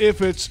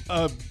 if it's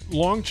a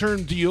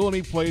long-term deal and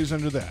he plays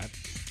under that,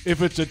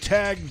 if it's a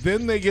tag,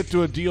 then they get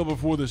to a deal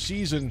before the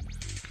season,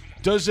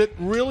 does it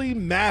really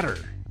matter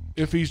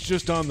if he's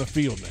just on the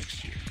field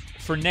next year?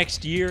 For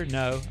next year,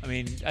 no. I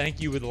mean, I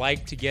think you would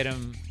like to get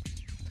him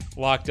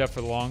locked up for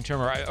the long term,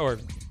 or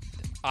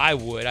I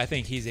would. I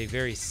think he's a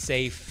very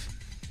safe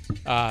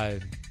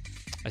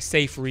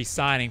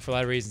re-signing for a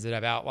lot of reasons that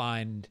I've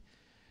outlined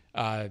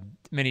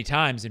many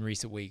times in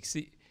recent weeks.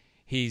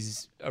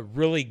 He's a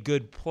really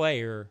good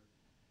player,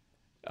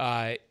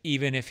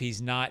 even if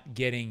he's not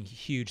getting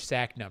huge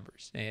sack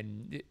numbers.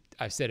 And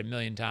I've said it a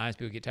million times,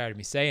 people get tired of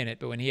me saying it,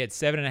 but when he had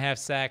 7.5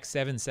 sacks,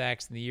 7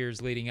 sacks in the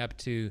years leading up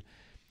to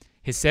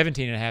his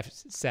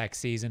 17.5 sack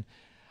season,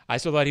 I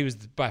still thought he was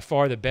by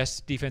far the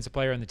best defensive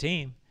player on the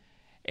team.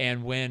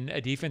 And when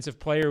a defensive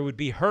player would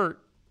be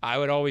hurt, I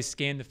would always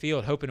scan the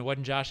field hoping it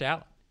wasn't Josh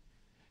Allen,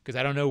 because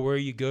I don't know where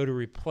you go to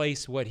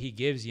replace what he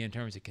gives you in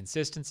terms of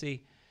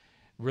consistency.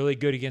 Really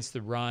good against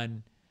the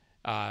run,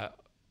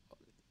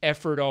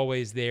 effort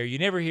always there. You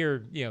never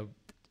hear, a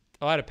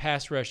lot of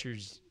pass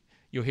rushers,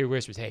 you'll hear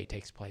whispers, hey, he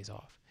takes plays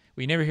off.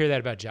 We never hear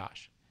that about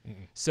Josh.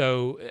 Mm-hmm.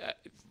 So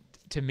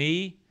to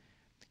me,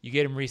 you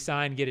get him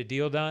re-signed, get a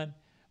deal done.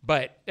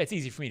 But that's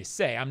easy for me to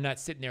say. I'm not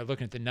sitting there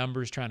looking at the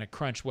numbers, trying to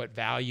crunch what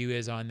value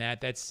is on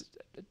that. That's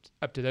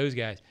up to those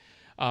guys.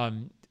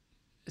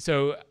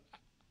 So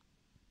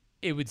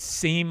it would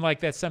seem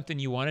like that's something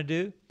you want to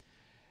do.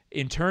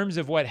 In terms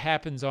of what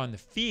happens on the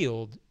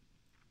field,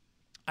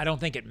 I don't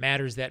think it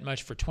matters that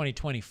much for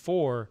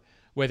 2024,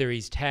 whether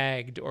he's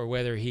tagged or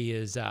whether he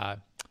is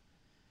under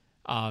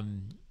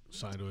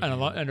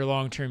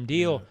long-term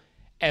deal,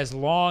 as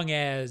long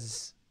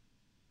as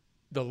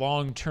the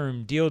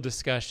long-term deal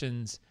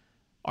discussions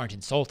aren't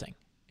insulting.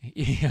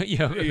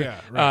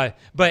 Right.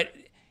 But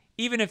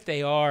even if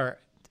they are,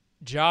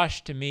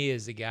 Josh to me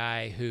is a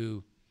guy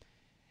who,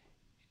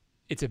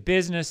 it's a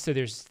business, so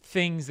there's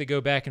things that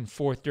go back and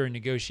forth during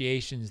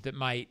negotiations that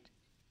might,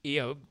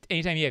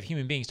 anytime you have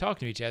human beings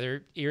talking to each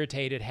other,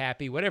 irritated,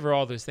 happy, whatever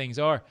all those things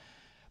are.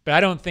 But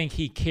I don't think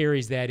he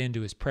carries that into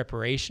his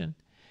preparation,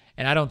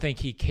 and I don't think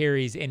he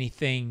carries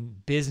anything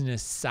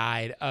business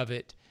side of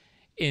it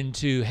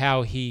into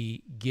how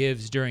he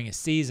gives during a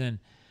season.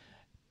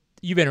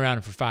 You've been around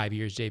him for 5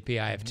 years, JP.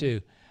 I have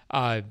too.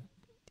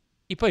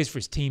 He plays for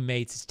his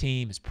teammates, his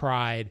team, his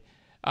pride.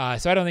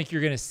 So I don't think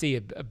you're going to see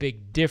a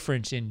big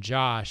difference in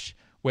Josh,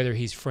 whether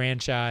he's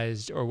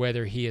franchised or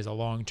whether he is a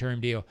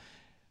long-term deal.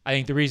 I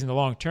think the reason the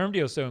long-term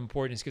deal is so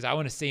important is because I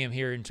want to see him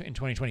here in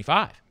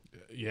 2025.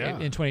 Yeah.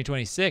 In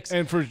 2026.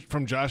 And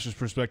from Josh's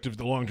perspective,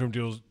 the long-term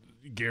deal is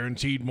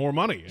guaranteed more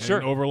money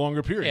over a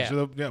longer period. Yeah.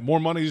 So more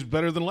money is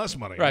better than less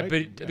money. Right,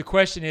 but the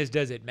question is,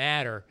 does it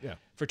matter? Yeah.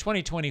 For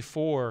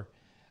 2024,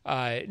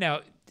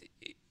 now,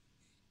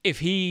 if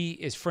he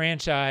is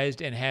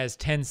franchised and has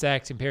 10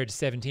 sacks compared to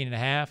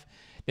 17.5,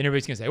 then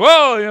everybody's going to say,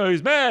 well,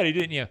 he's mad. He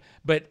didn't,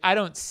 But I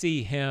don't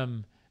see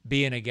him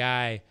being a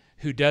guy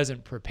who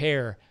doesn't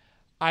prepare.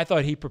 I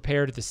thought he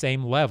prepared at the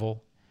same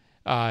level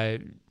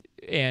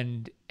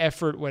and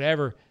effort,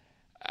 whatever.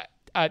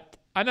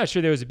 I'm not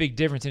sure there was a big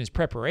difference in his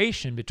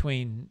preparation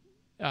between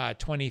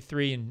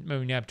 23 and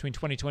moving now between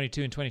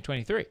 2022 and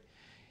 2023.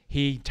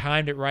 He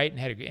timed it right and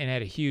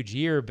had a huge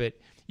year, but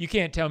you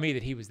can't tell me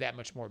that he was that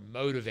much more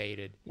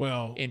motivated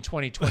in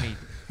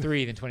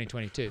 2023 than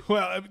 2022.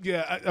 Well,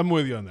 yeah, I'm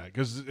with you on that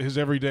because his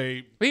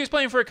everyday But he was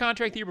playing for a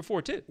contract the year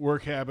before, too.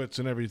 work habits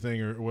and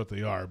everything are what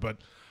they are. But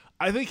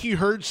I think he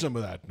heard some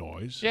of that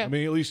noise. Yeah. I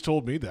mean, he at least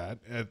told me that.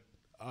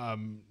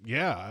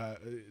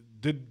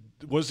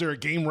 Was there a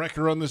game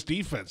wrecker on this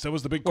defense? That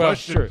was the big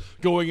question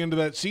going into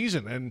that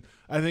season. And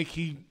I think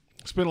he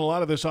spent a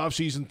lot of this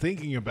offseason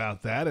thinking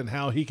about that and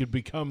how he could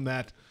become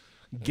that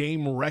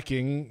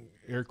game-wrecking,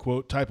 air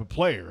quote, type of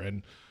player.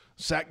 And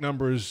sack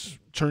numbers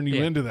turn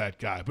you into that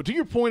guy. But to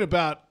your point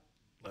about,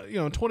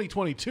 in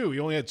 2022, he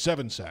only had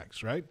 7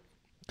 sacks, right?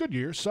 Good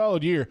year,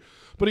 solid year.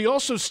 But he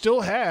also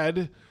still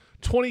had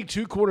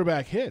 22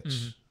 quarterback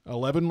hits,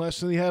 11 less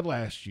than he had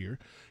last year.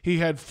 He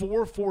had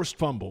 4 forced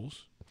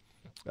fumbles,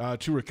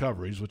 2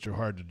 recoveries, which are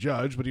hard to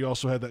judge, but he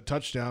also had that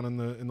touchdown in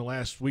the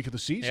last week of the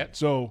season. Yep.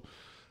 So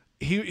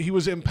he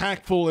was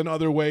impactful in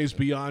other ways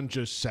beyond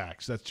just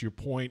sacks. That's your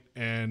point,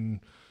 and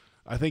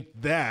I think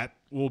that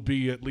will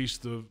be at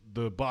least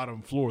the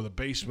bottom floor, the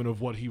basement of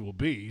what he will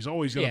be. He's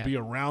always going to be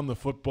around the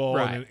football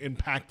and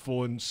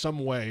impactful in some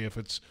way if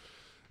it's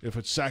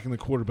sacking the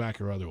quarterback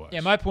or otherwise.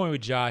 Yeah, my point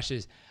with Josh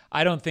is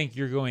I don't think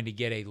you're going to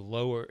get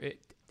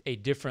a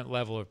different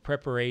level of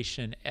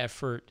preparation,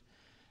 effort,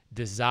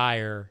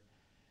 desire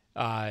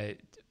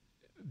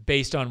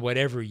based on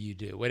whatever you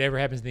do, whatever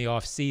happens in the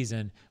off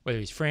season, whether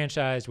he's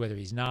franchised, whether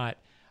he's not.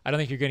 I don't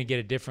think you're going to get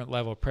a different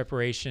level of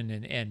preparation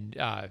and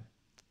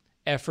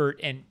effort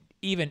and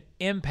even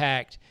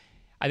impact.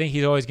 I think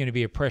he's always going to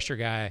be a pressure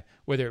guy,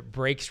 whether it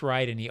breaks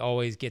right and he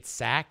always gets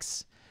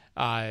sacks.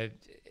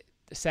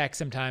 Sacks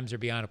sometimes are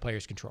beyond a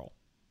player's control.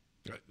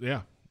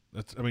 Yeah.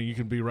 You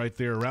can be right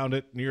there around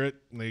it, near it,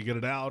 and they get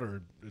it out,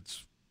 or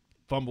it's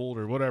fumbled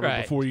or whatever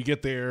before you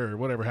get there, or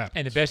whatever happens.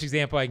 And the best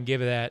example I can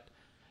give of that,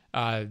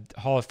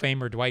 Hall of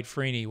Famer Dwight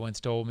Freeney once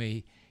told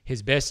me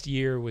his best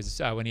year was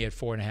when he had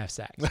 4.5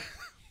 sacks.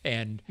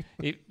 And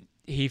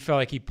he felt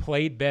like he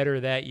played better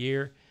that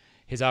year.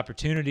 His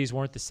opportunities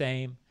weren't the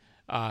same,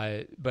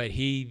 but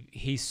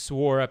he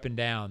swore up and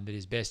down that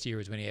his best year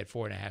was when he had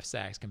 4.5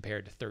 sacks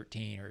compared to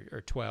 13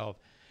 or 12.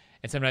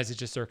 And sometimes it's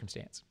just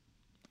circumstance.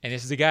 And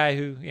this is a guy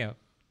who,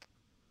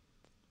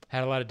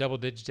 had a lot of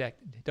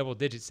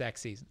double-digit sack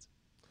seasons.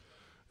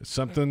 It's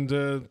something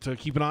to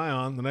keep an eye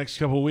on the next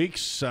couple of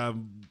weeks.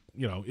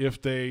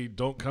 If they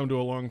don't come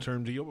to a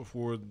long-term deal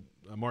before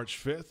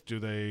March 5th,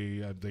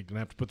 they're going to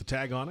have to put the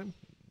tag on him,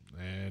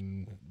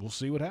 and we'll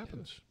see what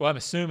happens. Well, I'm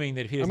assuming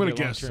that if he doesn't get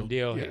a long-term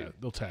deal,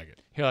 they'll tag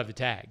it. He'll have the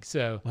tag.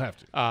 So we'll have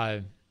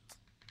to.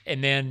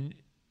 And then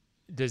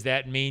does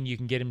that mean you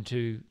can get him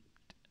to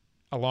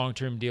a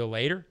long-term deal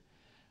later?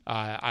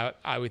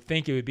 I would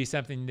think it would be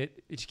something that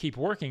you keep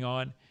working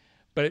on,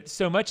 but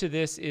so much of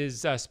this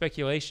is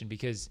speculation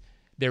because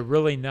they're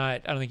really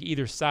not. I don't think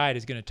either side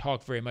is going to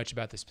talk very much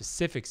about the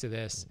specifics of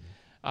this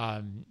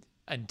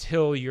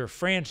until you're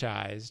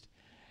franchised,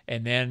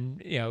 and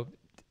then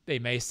they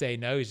may say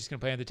no, he's just going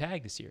to play on the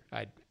tag this year.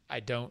 I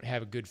don't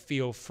have a good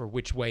feel for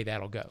which way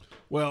that'll go.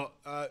 Well,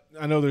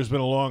 I know there's been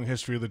a long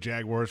history of the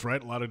Jaguars,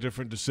 right? A lot of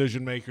different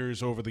decision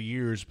makers over the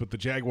years, but the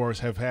Jaguars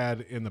have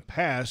had in the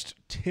past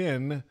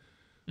 10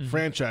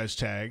 franchise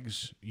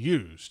tags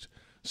used.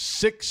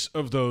 6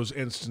 of those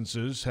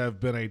instances have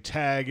been a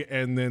tag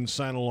and then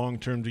sign a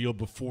long-term deal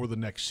before the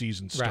next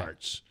season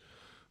starts.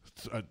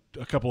 Right.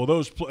 A couple of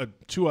those,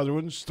 3 other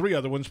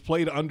ones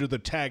played under the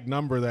tag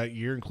number that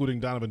year,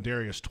 including Donovan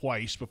Darius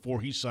twice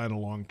before he signed a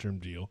long-term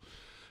deal.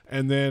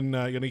 And then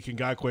Yannick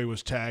Ngakoue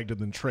was tagged and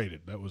then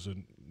traded. That was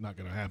not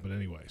going to happen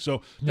anyway.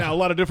 So now a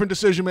lot of different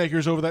decision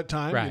makers over that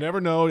time. Right. You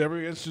never know.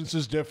 Every instance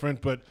is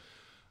different, but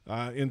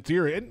in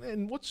theory,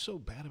 and what's so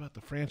bad about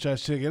the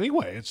franchise tag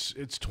anyway? It's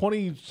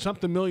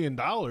 $20-something million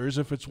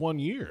if it's 1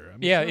 year.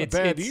 It's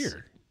not a bad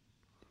year.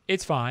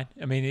 It's fine.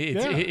 I mean,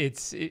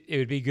 it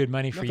would be good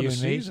money for Nothing you to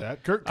and me. Sneeze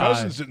at. Kirk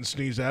Cousins didn't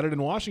sneeze at it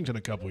in Washington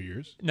a couple of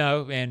years.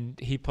 No, and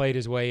he played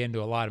his way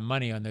into a lot of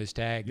money on those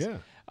tags. Yeah.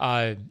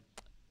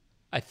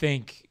 I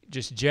think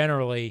just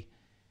generally,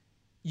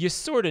 you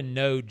sort of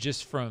know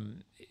just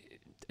from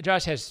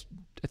Josh has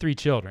 3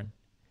 children.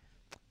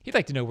 He'd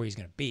like to know where he's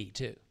going to be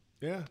too.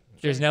 Yeah.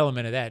 There's an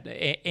element of that.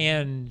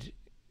 And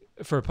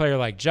for a player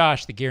like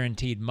Josh, the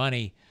guaranteed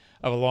money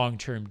of a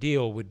long-term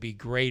deal would be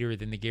greater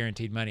than the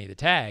guaranteed money of the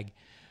tag.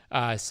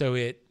 So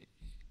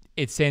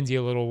it sends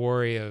you a little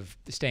worry of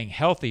staying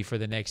healthy for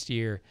the next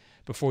year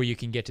before you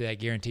can get to that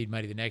guaranteed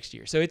money the next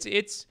year. So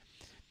it's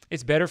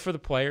better for the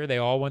player. They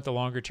all want the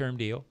longer-term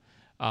deal,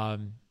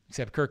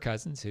 except Kirk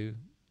Cousins, who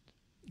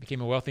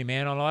became a wealthy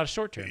man on a lot of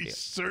short-term deals. He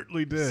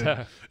certainly did.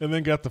 And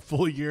then got the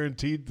fully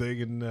guaranteed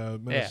thing in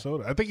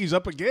Minnesota. I think he's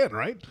up again,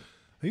 right?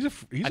 He's a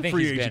free agent coming up. I think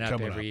he's been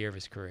up every year of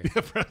his career.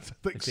 Yeah, I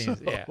think so.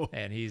 Yeah,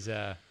 and he's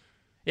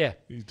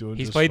doing.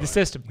 He's played fine. the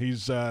system.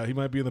 He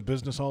might be in the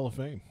Business Hall of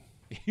Fame.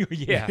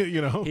 Yeah,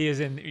 he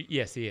is in.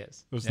 Yes, he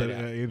is.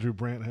 Andrew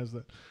Brandt has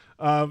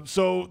that.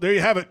 So there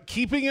you have it.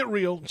 Keeping it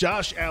real.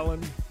 Josh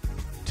Allen,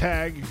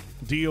 tag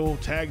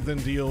then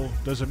deal.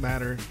 Doesn't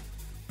matter.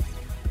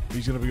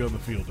 He's going to be on the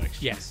field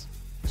next year. Yes.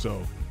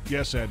 So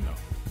yes and no.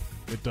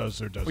 It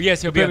does or doesn't. Well,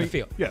 yes, he'll be on the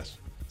field. Yes.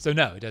 So,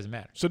 no, it doesn't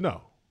matter. So,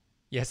 no.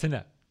 Yes and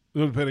no.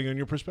 Depending on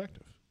your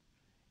perspective.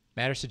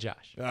 Matters to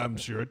Josh. I'm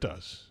sure it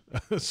does.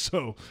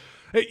 So,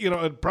 hey,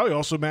 it probably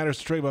also matters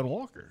to Trayvon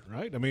Walker,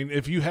 right? I mean,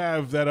 if you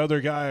have that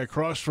other guy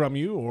across from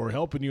you or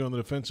helping you on the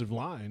defensive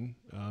line,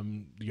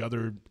 the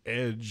other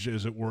edge,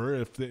 as it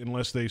were,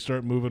 unless they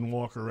start moving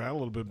Walker around a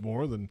little bit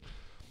more, then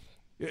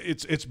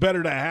it's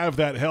better to have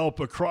that help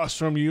across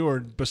from you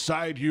or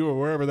beside you or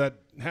wherever that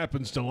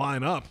happens to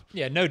line up.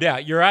 Yeah, no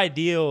doubt. Your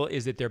ideal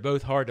is that they're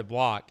both hard to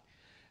block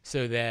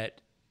so that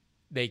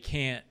they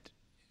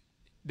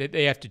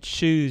have to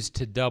choose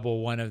to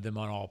double one of them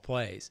on all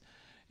plays.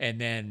 And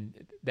then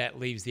that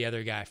leaves the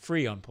other guy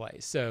free on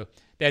plays. So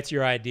that's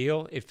your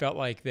ideal. It felt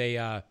like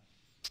Trayvon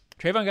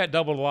got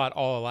doubled a lot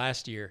all of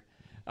last year,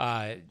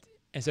 and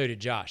so did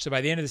Josh. So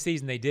by the end of the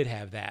season, they did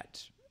have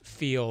that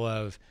feel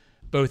of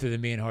both of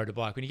them being hard to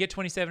block. When you get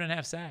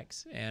 27.5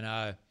 sacks and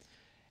a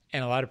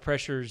lot of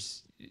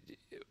pressures,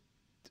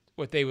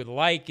 what they would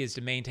like is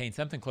to maintain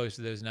something close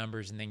to those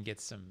numbers and then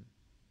get some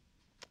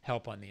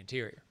help on the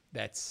interior.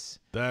 That's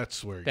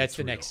where that's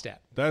the next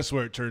step. That's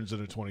where it turns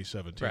into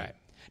 2017. Right.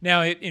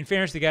 Now, in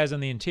fairness to the guys on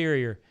the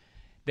interior,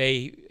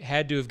 they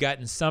had to have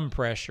gotten some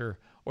pressure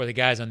or the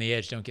guys on the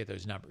edge don't get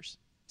those numbers.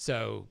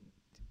 So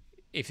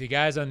if the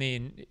guys on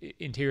the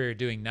interior are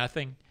doing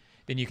nothing,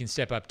 then you can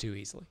step up too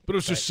easily. But it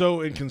was just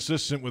so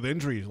inconsistent with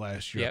injuries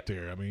last year Yep. up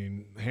there. I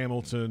mean,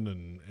 Hamilton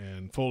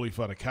and Foley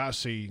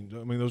Fatukasi,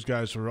 I mean, those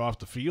guys were off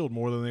the field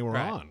more than they were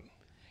Right. on.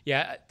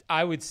 Yeah,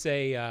 I would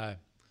say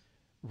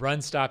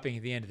run stopping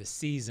at the end of the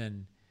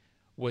season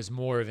was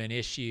more of an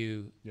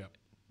issue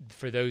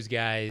for those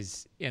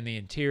guys in the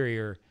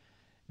interior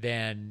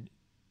than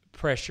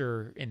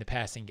pressure in the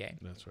passing game.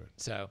 That's right.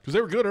 So because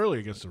they were good early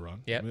against the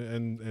run, Yep.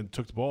 and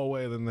took the ball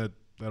away, and then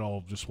that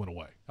all just went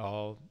away.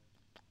 all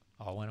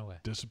went away.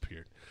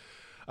 Disappeared.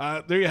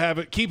 There you have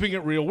it. Keeping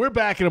it real. We're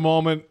back in a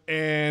moment,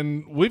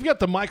 and we've got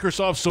the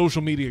Microsoft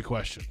social media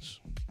questions.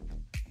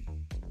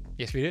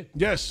 Yes, we did.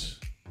 Yes,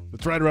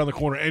 it's right around the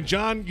corner. And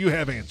John, you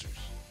have answers.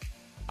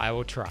 I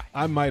will try.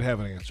 I might have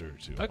an answer or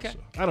two. Okay. Also.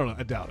 I don't know.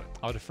 I doubt it.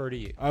 I'll defer to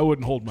you. I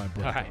wouldn't hold my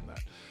breath All right. on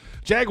that.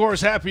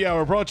 Jaguars Happy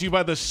Hour brought to you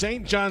by the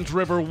St. Johns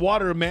River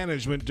Water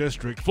Management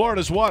District.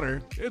 Florida's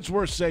water, it's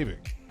worth saving.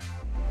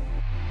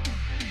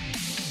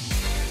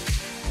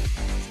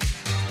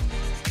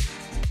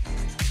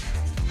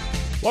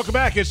 Welcome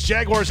back. It's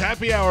Jaguars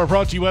Happy Hour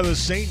brought to you by the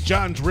St.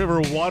 Johns River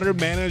Water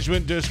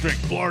Management District.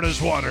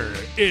 Florida's water,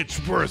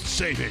 it's worth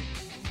saving.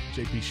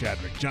 JP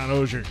Shadrick, John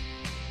Ogier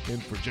in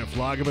for Jeff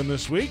Lageman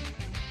this week.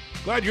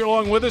 Glad you're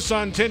along with us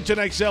on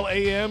 1010XL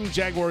AM,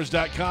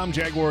 Jaguars.com,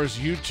 Jaguars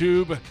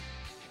YouTube.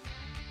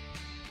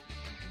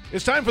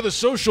 It's time for the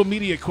social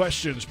media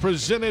questions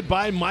presented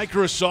by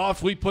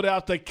Microsoft. We put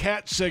out the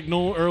cat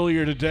signal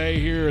earlier today.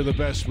 Here are the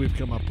best we've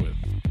come up with.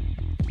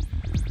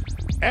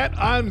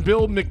 I'm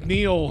Bill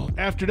McNeil.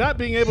 After not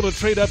being able to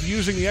trade up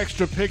using the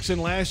extra picks in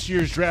last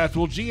year's draft,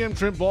 will GM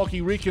Trent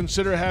Baalke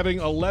reconsider having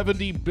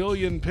 11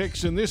 billion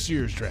picks in this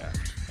year's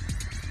draft?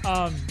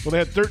 Well, they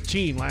had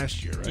 13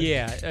 last year, right?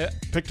 Yeah.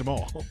 Picked them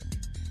all.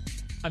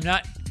 I'm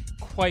not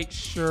quite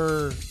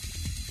sure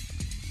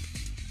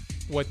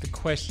what the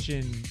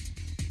question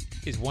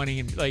is wanting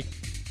him. Like,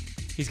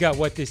 he's got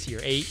what this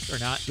year? 8 or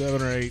not?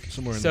 7 or 8,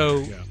 somewhere in So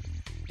there.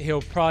 Yeah.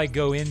 he'll probably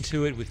go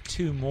into it with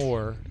 2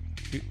 more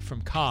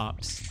from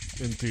comps.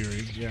 In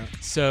theory, yeah.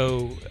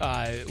 So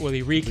will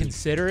he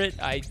reconsider it?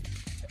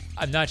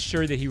 I'm not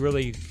sure that he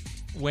really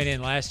went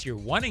in last year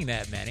wanting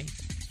that many.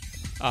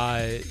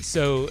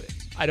 So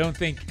I don't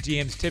think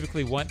GMs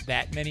typically want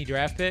that many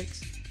draft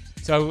picks.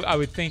 So I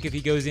would think if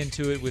he goes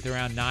into it with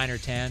around 9 or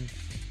 10,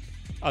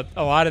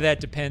 a lot of that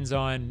depends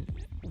on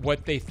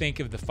what they think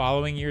of the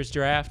following year's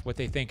draft, what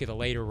they think of the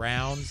later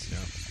rounds.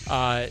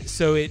 Yeah.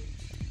 So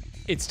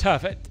it's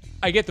tough.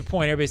 I get the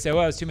point. Everybody say,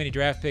 well, it's too many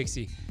draft picks.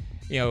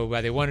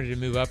 They wanted to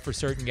move up for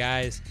certain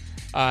guys.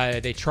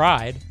 They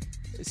tried.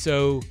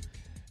 So,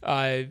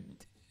 I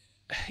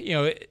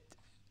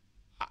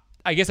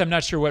guess I'm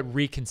not sure what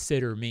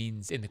reconsider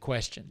means in the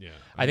question. Yeah,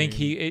 I think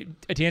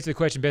to answer the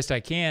question best I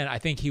can, I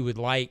think he would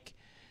like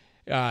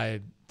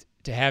to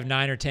have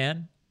 9 or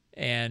 10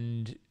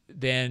 and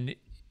then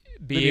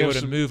be able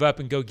to move up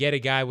and go get a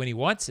guy when he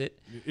wants it.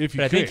 But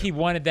I think he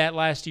wanted that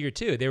last year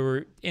too. There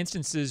were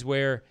instances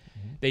where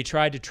they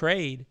tried to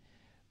trade,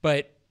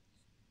 but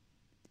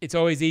it's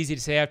always easy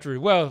to say after,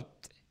 well,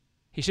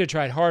 he should have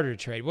tried harder to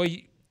trade. Well,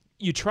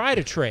 you try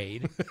to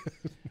trade,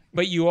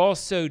 but you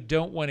also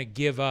don't want to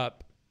give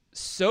up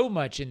so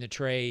much in the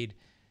trade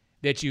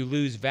that you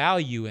lose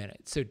value in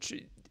it. So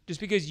just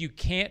because you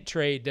can't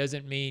trade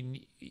doesn't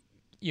mean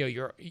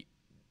you're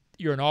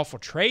an awful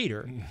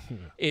trader.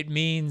 It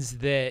means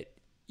that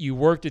you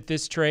worked at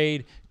this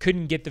trade,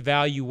 couldn't get the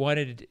value you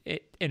wanted,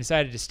 and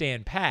decided to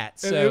stand pat.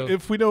 So,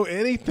 if we know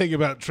anything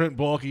about Trent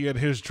Baalke and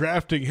his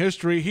drafting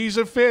history, he's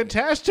a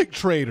fantastic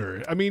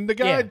trader. I mean, the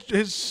guy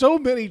has so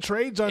many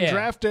trades on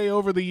draft day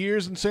over the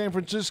years in San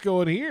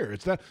Francisco and here.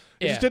 It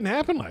just didn't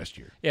happen last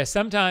year. Yeah,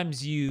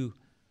 sometimes you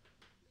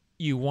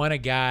want a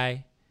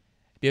guy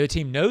the other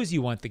team knows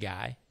you want the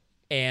guy,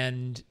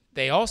 and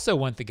they also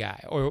want the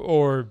guy,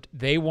 or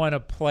they want a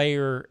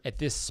player at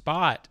this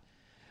spot.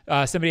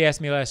 Somebody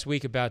asked me last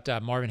week about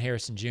Marvin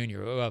Harrison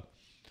Jr. What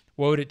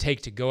would it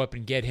take to go up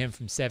and get him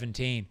from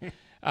 17?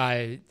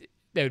 That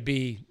would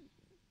be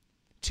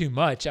too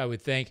much, I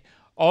would think.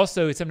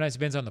 Also, it sometimes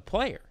depends on the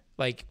player.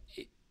 Like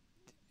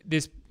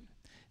this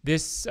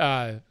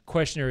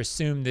questioner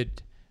assumed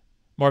that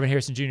Marvin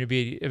Harrison Jr. would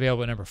be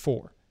available at number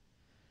 4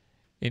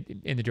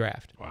 in the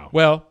draft. Wow.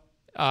 Well,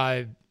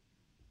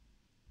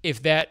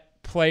 if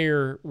that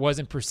player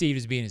wasn't perceived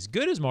as being as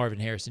good as Marvin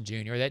Harrison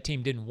Jr., or that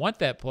team didn't want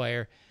that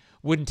player,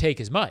 wouldn't take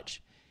as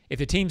much. If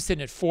the team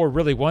sitting at 4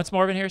 really wants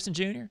Marvin Harrison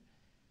Jr.,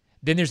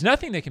 then there's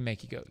nothing that can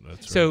make you go.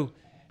 That's so, right.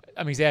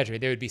 I'm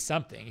exaggerating. There would be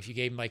something if you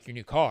gave him like your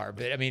new car.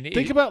 But I mean,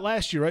 Think about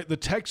last year, right? The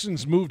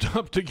Texans moved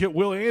up to get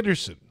Will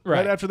Anderson.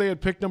 Right after they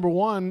had picked number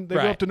 1, they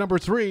go up to number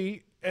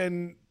 3,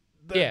 and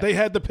they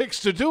had the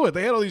picks to do it.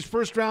 They had all these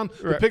first-round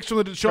picks from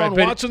the Deshaun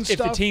Watson stuff.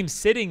 If the team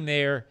sitting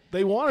there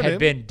had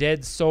been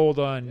dead sold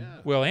on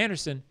Will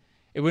Anderson,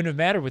 it wouldn't have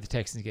mattered what the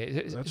Texans gave.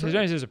 As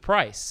long as there's a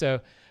price.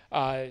 So,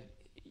 I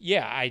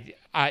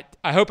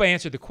hope I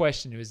answered the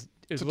question. It was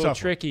a little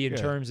tricky in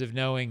terms of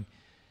knowing.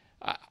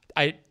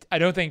 I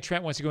don't think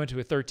Trent wants to go into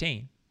a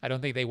 13. I don't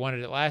think they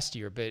wanted it last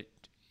year, but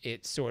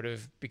it sort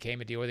of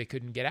became a deal where they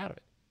couldn't get out of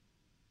it.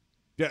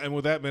 Yeah, and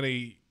with that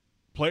many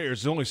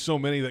players, there's only so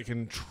many that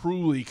can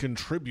truly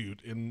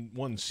contribute in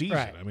one season.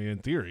 Right. I mean, in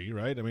theory,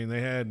 right? I mean, they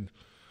had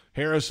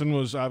Harrison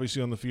was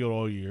obviously on the field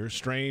all year.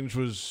 Strange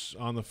was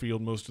on the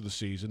field most of the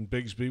season.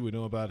 Bigsby, we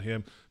know about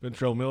him.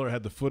 Ventrell Miller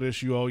had the foot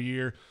issue all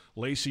year.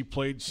 Lacey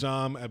played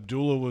some.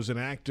 Abdullah was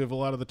inactive a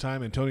lot of the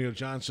time. Antonio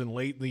Johnson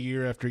late in the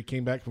year after he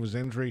came back from his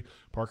injury.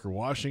 Parker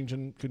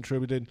Washington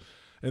contributed.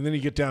 And then you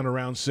get down to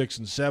round 6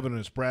 and 7, and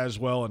it's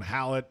Braswell and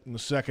Hallett in the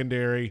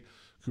secondary.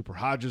 Cooper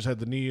Hodges had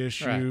the knee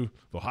issue.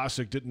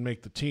 Vohasek didn't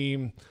make the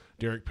team.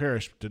 Derek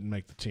Parrish didn't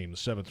make the team, the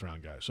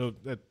 7th-round guy. So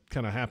that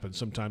kind of happens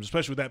sometimes,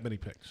 especially with that many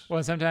picks.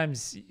 Well,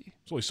 sometimes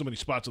there's only so many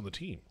spots on the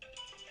team.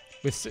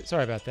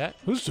 Sorry about that.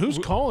 Who's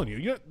calling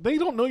you? They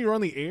don't know you're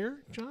on the air,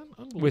 John?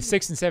 With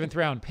 6th and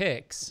 7th-round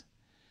picks,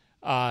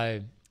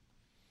 people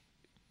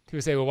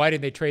say, well, why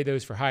didn't they trade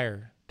those for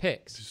higher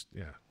picks?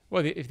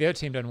 Well, if the other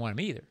team doesn't want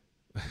them either.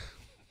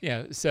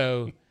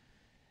 So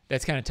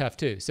that's kind of tough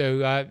too.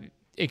 So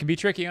it can be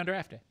tricky on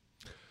draft day.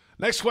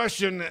 Next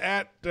question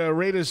at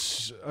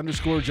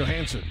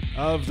Radis_Johansson.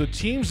 Of the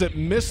teams that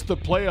missed the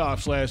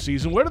playoffs last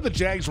season, where do the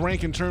Jags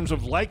rank in terms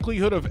of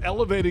likelihood of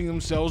elevating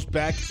themselves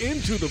back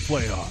into the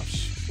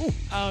playoffs?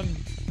 I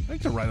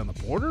think they're right on the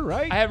border,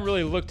 right? I haven't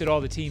really looked at all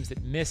the teams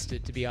that missed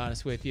it, to be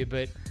honest with you.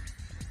 But,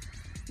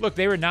 look,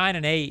 they were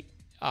 9-8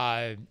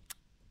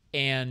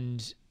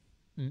 and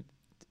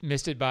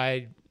missed it by,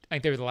 I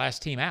think they were the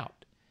last team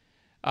out.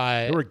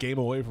 They were a game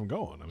away from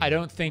going. I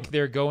don't think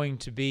they're going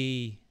to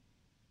be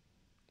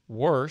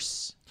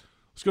worse.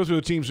 Let's go through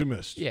the teams who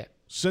missed. Yeah.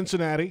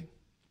 Cincinnati,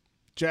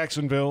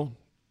 Jacksonville,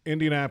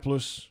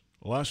 Indianapolis,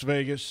 Las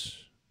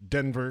Vegas,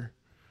 Denver,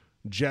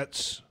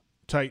 Jets,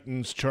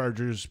 Titans,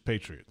 Chargers,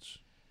 Patriots.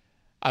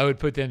 I would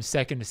put them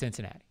second to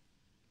Cincinnati.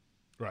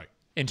 Right.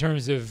 In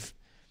terms of,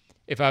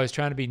 if I was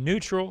trying to be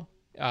neutral,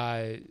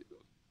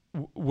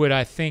 would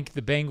I think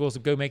the Bengals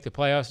would go make the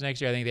playoffs next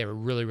year? I think they have a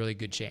really, really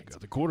good chance. Got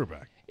the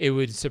quarterback. It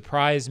would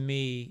surprise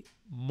me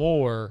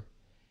more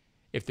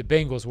if the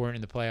Bengals weren't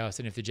in the playoffs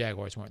and if the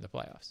Jaguars weren't in the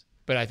playoffs.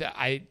 But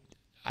I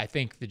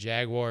think the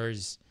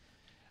Jaguars,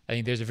 I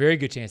think there's a very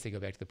good chance they go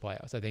back to the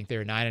playoffs. I think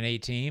they're a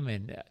 9-8 team,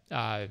 and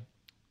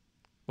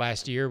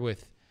last year I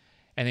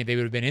think they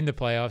would have been in the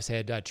playoffs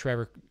had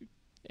Trevor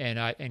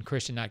and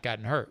Christian not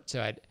gotten hurt.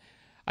 So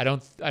I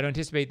don't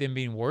anticipate them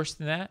being worse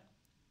than that.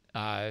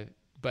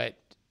 But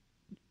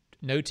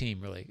no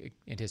team really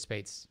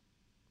anticipates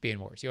being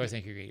worse. You always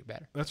think you're going to get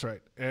better. That's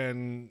right.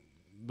 And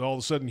all of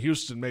a sudden,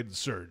 Houston made the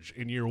surge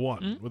in year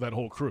 1 with that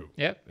whole crew.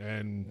 Yep.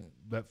 And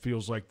that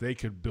feels like they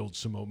could build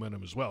some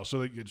momentum as well. So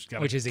they just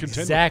got Which is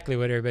exactly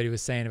what everybody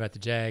was saying about the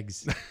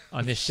Jags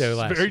on this show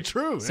last very year.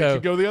 True. So, it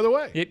could go the other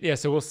way. Yeah,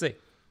 so we'll see.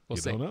 We'll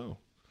see. You don't know.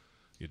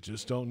 You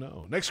just don't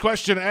know. Next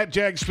question at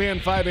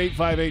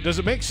JagsFan5858. Does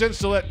it make sense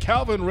to let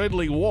Calvin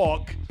Ridley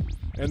walk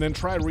and then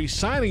try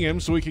re-signing him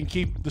so we can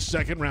keep the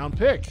 2nd-round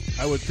pick?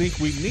 I would think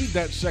we need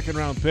that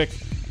 2nd-round pick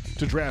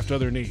to draft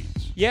other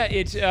needs. Yeah,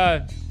 it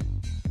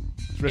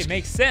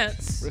makes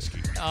sense. Risky.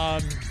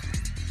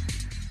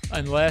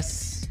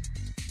 Unless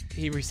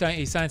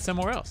he signs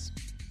somewhere else.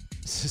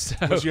 So,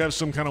 unless you have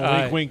some kind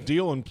of wink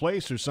deal in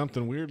place or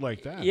something weird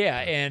like that. Yeah,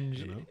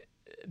 and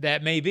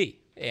that may be.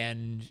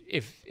 And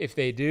if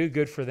they do,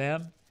 good for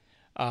them.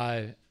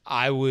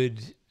 I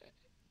would,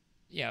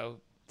 I'm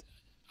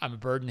a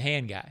bird in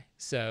hand guy.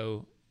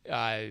 So,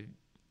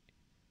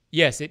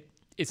 yes,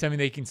 it's something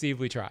they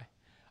conceivably try.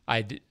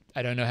 I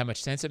don't know how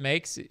much sense it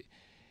makes.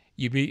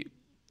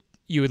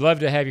 You would love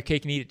to have your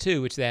cake and eat it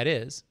too, which that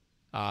is.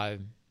 So,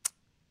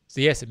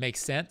 yes, it makes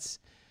sense.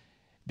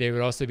 There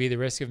would also be the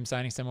risk of him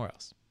signing somewhere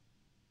else.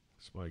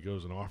 Somebody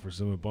goes and offers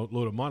them a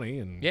boatload of money,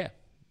 and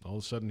All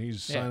of a sudden,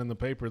 he's signing the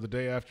paper the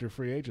day after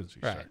free agency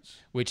starts.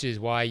 Which is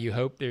why you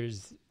hope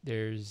there's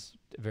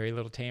very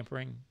little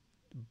tampering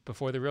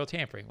before the real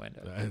tampering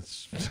window.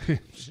 That's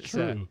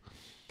true.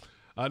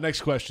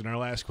 Next question, our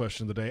last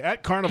question of the day.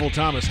 At Carnival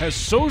Thomas, has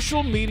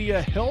social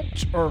media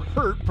helped or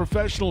hurt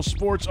professional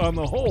sports on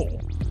the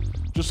whole?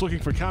 Just looking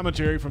for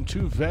commentary from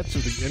two vets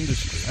of the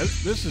industry.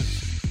 This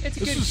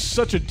is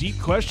such a deep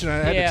question. I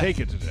had to take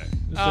it today.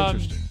 It's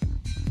interesting.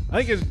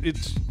 I think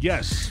it's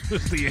yes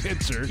is the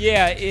answer.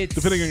 Yeah, it's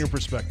depending on your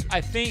perspective. I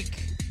think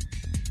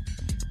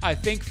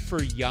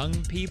for young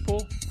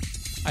people,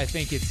 I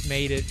think it's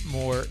made it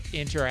more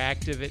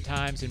interactive at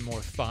times and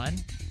more fun.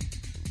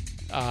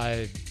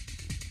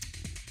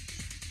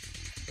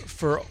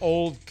 For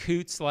old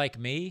coots like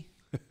me,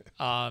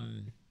 I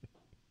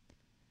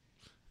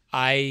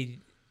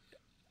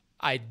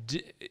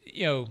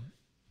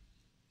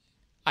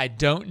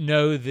don't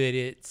know that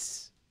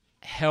it's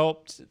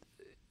helped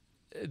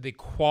the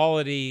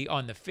quality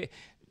on the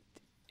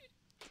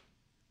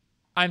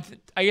I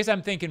guess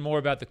I'm thinking more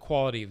about the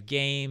quality of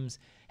games.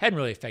 Hadn't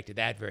really affected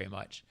that very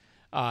much.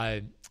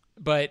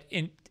 But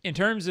in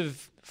terms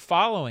of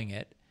following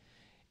it,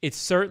 it's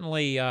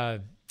certainly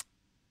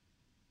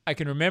I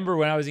can remember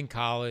when I was in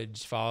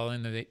college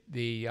following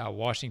the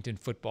Washington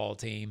football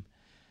team.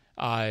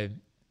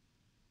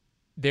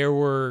 There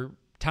were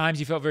times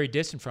you felt very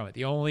distant from it.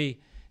 The only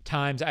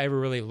times I ever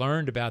really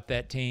learned about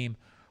that team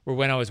were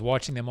when I was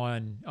watching them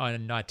on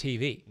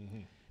TV,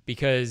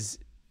 because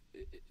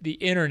the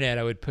internet,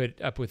 I would put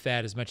up with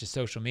that as much as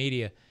social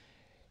media.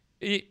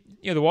 The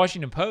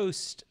Washington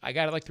Post, I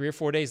got it like 3 or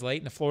 4 days late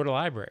in the Florida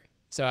library.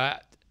 So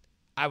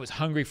I was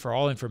hungry for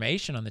all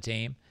information on the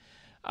team.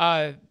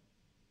 But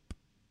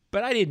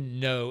I didn't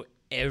know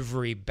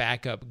every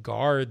backup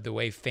guard the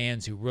way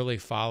fans who really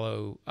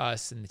follow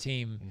us and the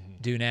team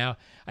do now.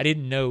 I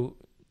didn't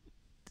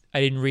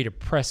read a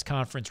press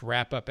conference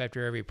wrap-up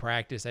after every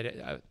practice.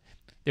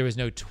 There was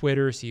no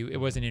Twitter, so it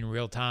wasn't in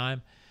real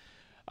time.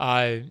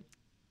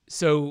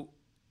 So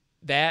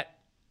that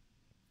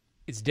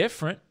is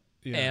different.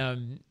 Yeah.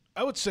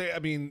 I would say,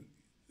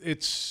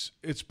 it's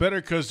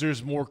better because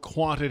there's more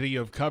quantity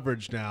of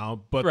coverage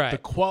now, but the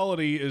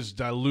quality is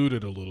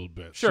diluted a little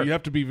bit. Sure. So you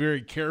have to be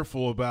very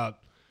careful about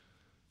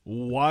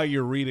why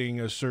you're reading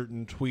a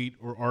certain tweet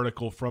or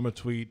article from a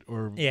tweet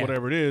or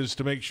whatever it is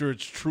to make sure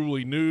it's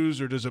truly news,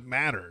 or does it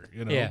matter?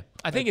 Yeah,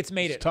 I think it's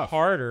made it tough.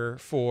 harder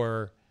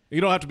for. You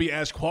don't have to be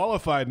as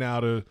qualified now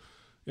to,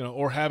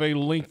 or have a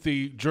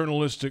lengthy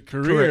journalistic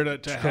career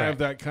to have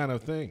that kind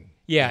of thing.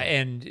 Yeah,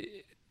 and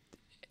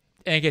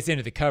it gets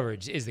into the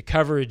coverage. Is the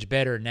coverage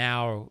better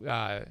now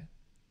than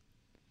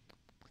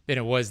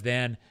it was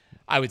then?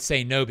 I would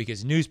say no,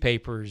 because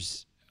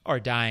newspapers are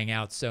dying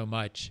out so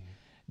much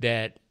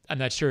that I'm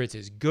not sure it's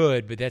as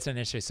good, but that's not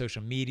necessarily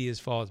social media's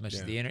fault as much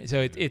as the internet.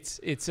 So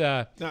it's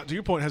now, to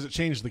your point, has it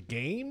changed the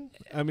game?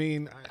 I don't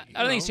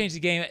think it's changed the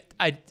game.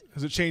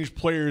 Has it changed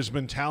players'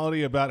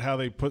 mentality about how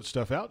they put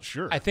stuff out?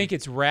 Sure. I think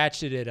it's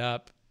ratcheted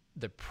up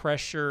the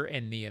pressure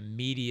and the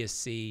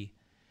immediacy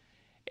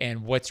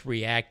and what's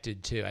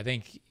reacted to. I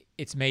think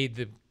it's made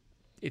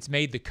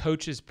the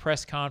coach's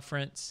press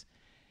conference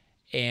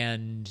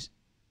and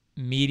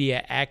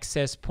media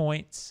access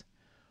points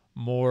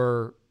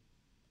more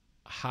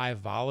high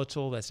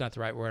volatile. That's not the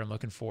right word I'm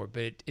looking for,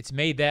 but it's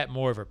made that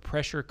more of a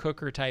pressure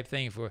cooker type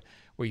thing where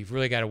you've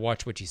really got to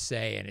watch what you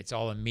say, and it's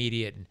all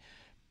immediate. And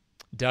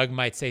Doug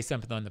might say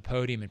something on the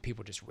podium and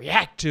people just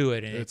react to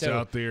it, and it's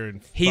out there in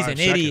 5 he's an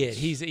seconds. idiot.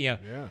 He's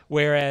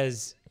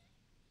Whereas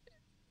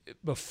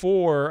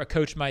before, a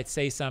coach might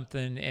say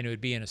something and it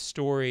would be in a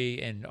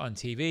story and on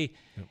TV,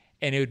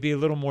 and it would be a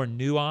little more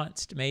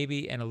nuanced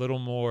maybe, and a little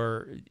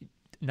more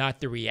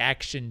not the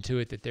reaction to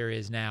it that there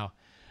is now.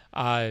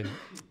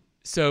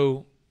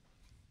 So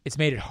it's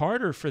made it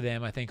harder for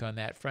them, I think, on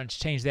that front. It's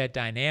changed that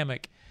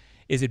dynamic.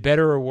 Is it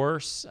better or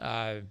worse?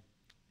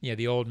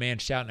 The old man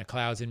shouting at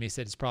clouds in me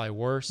said it's probably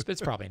worse, but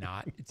it's probably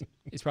not.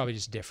 It's probably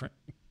just different.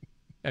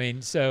 I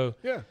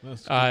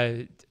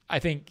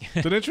think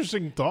it's an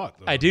interesting thought,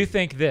 though. I do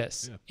think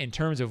this, in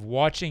terms of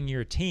watching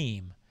your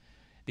team,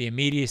 the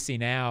immediacy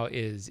now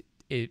is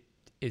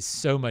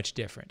so much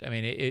different.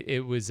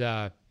 It was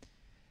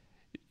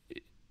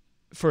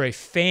for a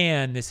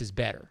fan, this is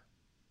better,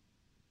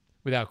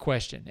 without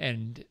question.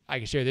 And I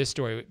can share this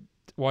story.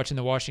 Watching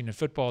the Washington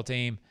football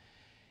team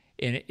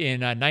in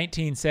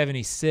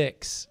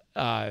 1976,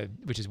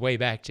 which is way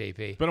back, JP.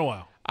 It's been a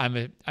while. I'm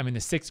in the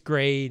 6th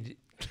grade.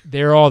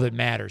 They're all that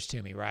matters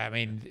to me, right?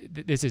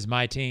 This is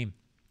my team.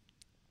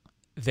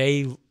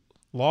 They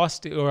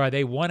lost, or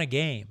they won a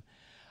game.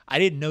 I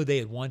didn't know they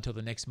had won until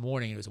the next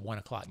morning. It was a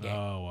 1:00 game.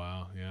 Oh,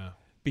 wow, yeah.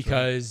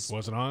 Because it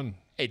wasn't on.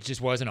 It just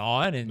wasn't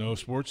on. And no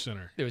Sports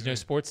Center. There was no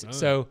Sports.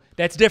 So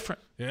that's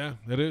different. Yeah,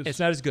 it is. It's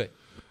not as good.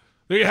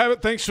 There you have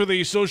it. Thanks for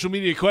the social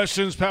media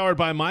questions powered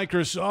by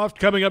Microsoft.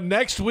 Coming up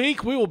next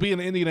week, we will be in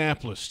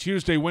Indianapolis.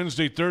 Tuesday,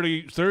 Wednesday,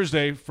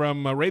 Thursday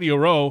from Radio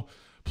Row.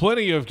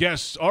 Plenty of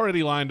guests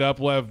already lined up.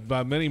 We'll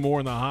have many more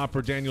in the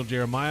hopper. Daniel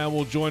Jeremiah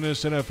will join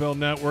us, NFL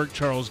Network,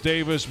 Charles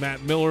Davis,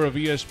 Matt Miller of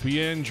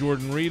ESPN,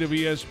 Jordan Reed of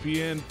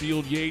ESPN,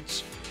 Field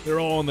Yates. They're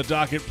all on the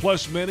docket,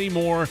 plus many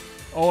more.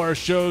 All our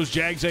shows,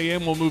 Jags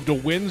AM will move to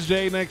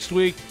Wednesday next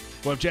week.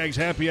 We'll have Jags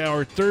Happy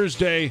Hour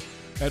Thursday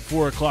at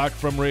 4 o'clock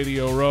from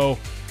Radio Row.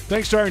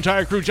 Thanks to our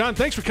entire crew. John,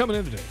 thanks for coming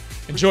in today.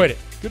 Enjoyed it.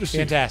 Good to see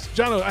Fantastic. you.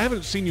 John, I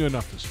haven't seen you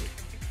enough this week.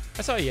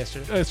 I saw you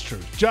yesterday. That's true.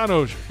 John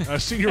Ogier,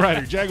 senior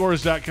writer,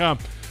 Jaguars.com.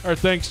 Our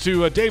thanks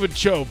to David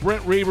Cho,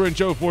 Brent Reber, and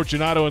Joe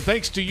Fortunato. And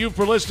thanks to you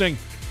for listening.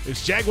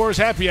 It's Jaguars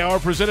Happy Hour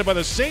presented by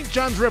the St.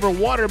 Johns River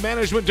Water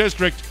Management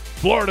District.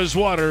 Florida's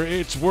water,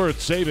 it's worth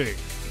saving.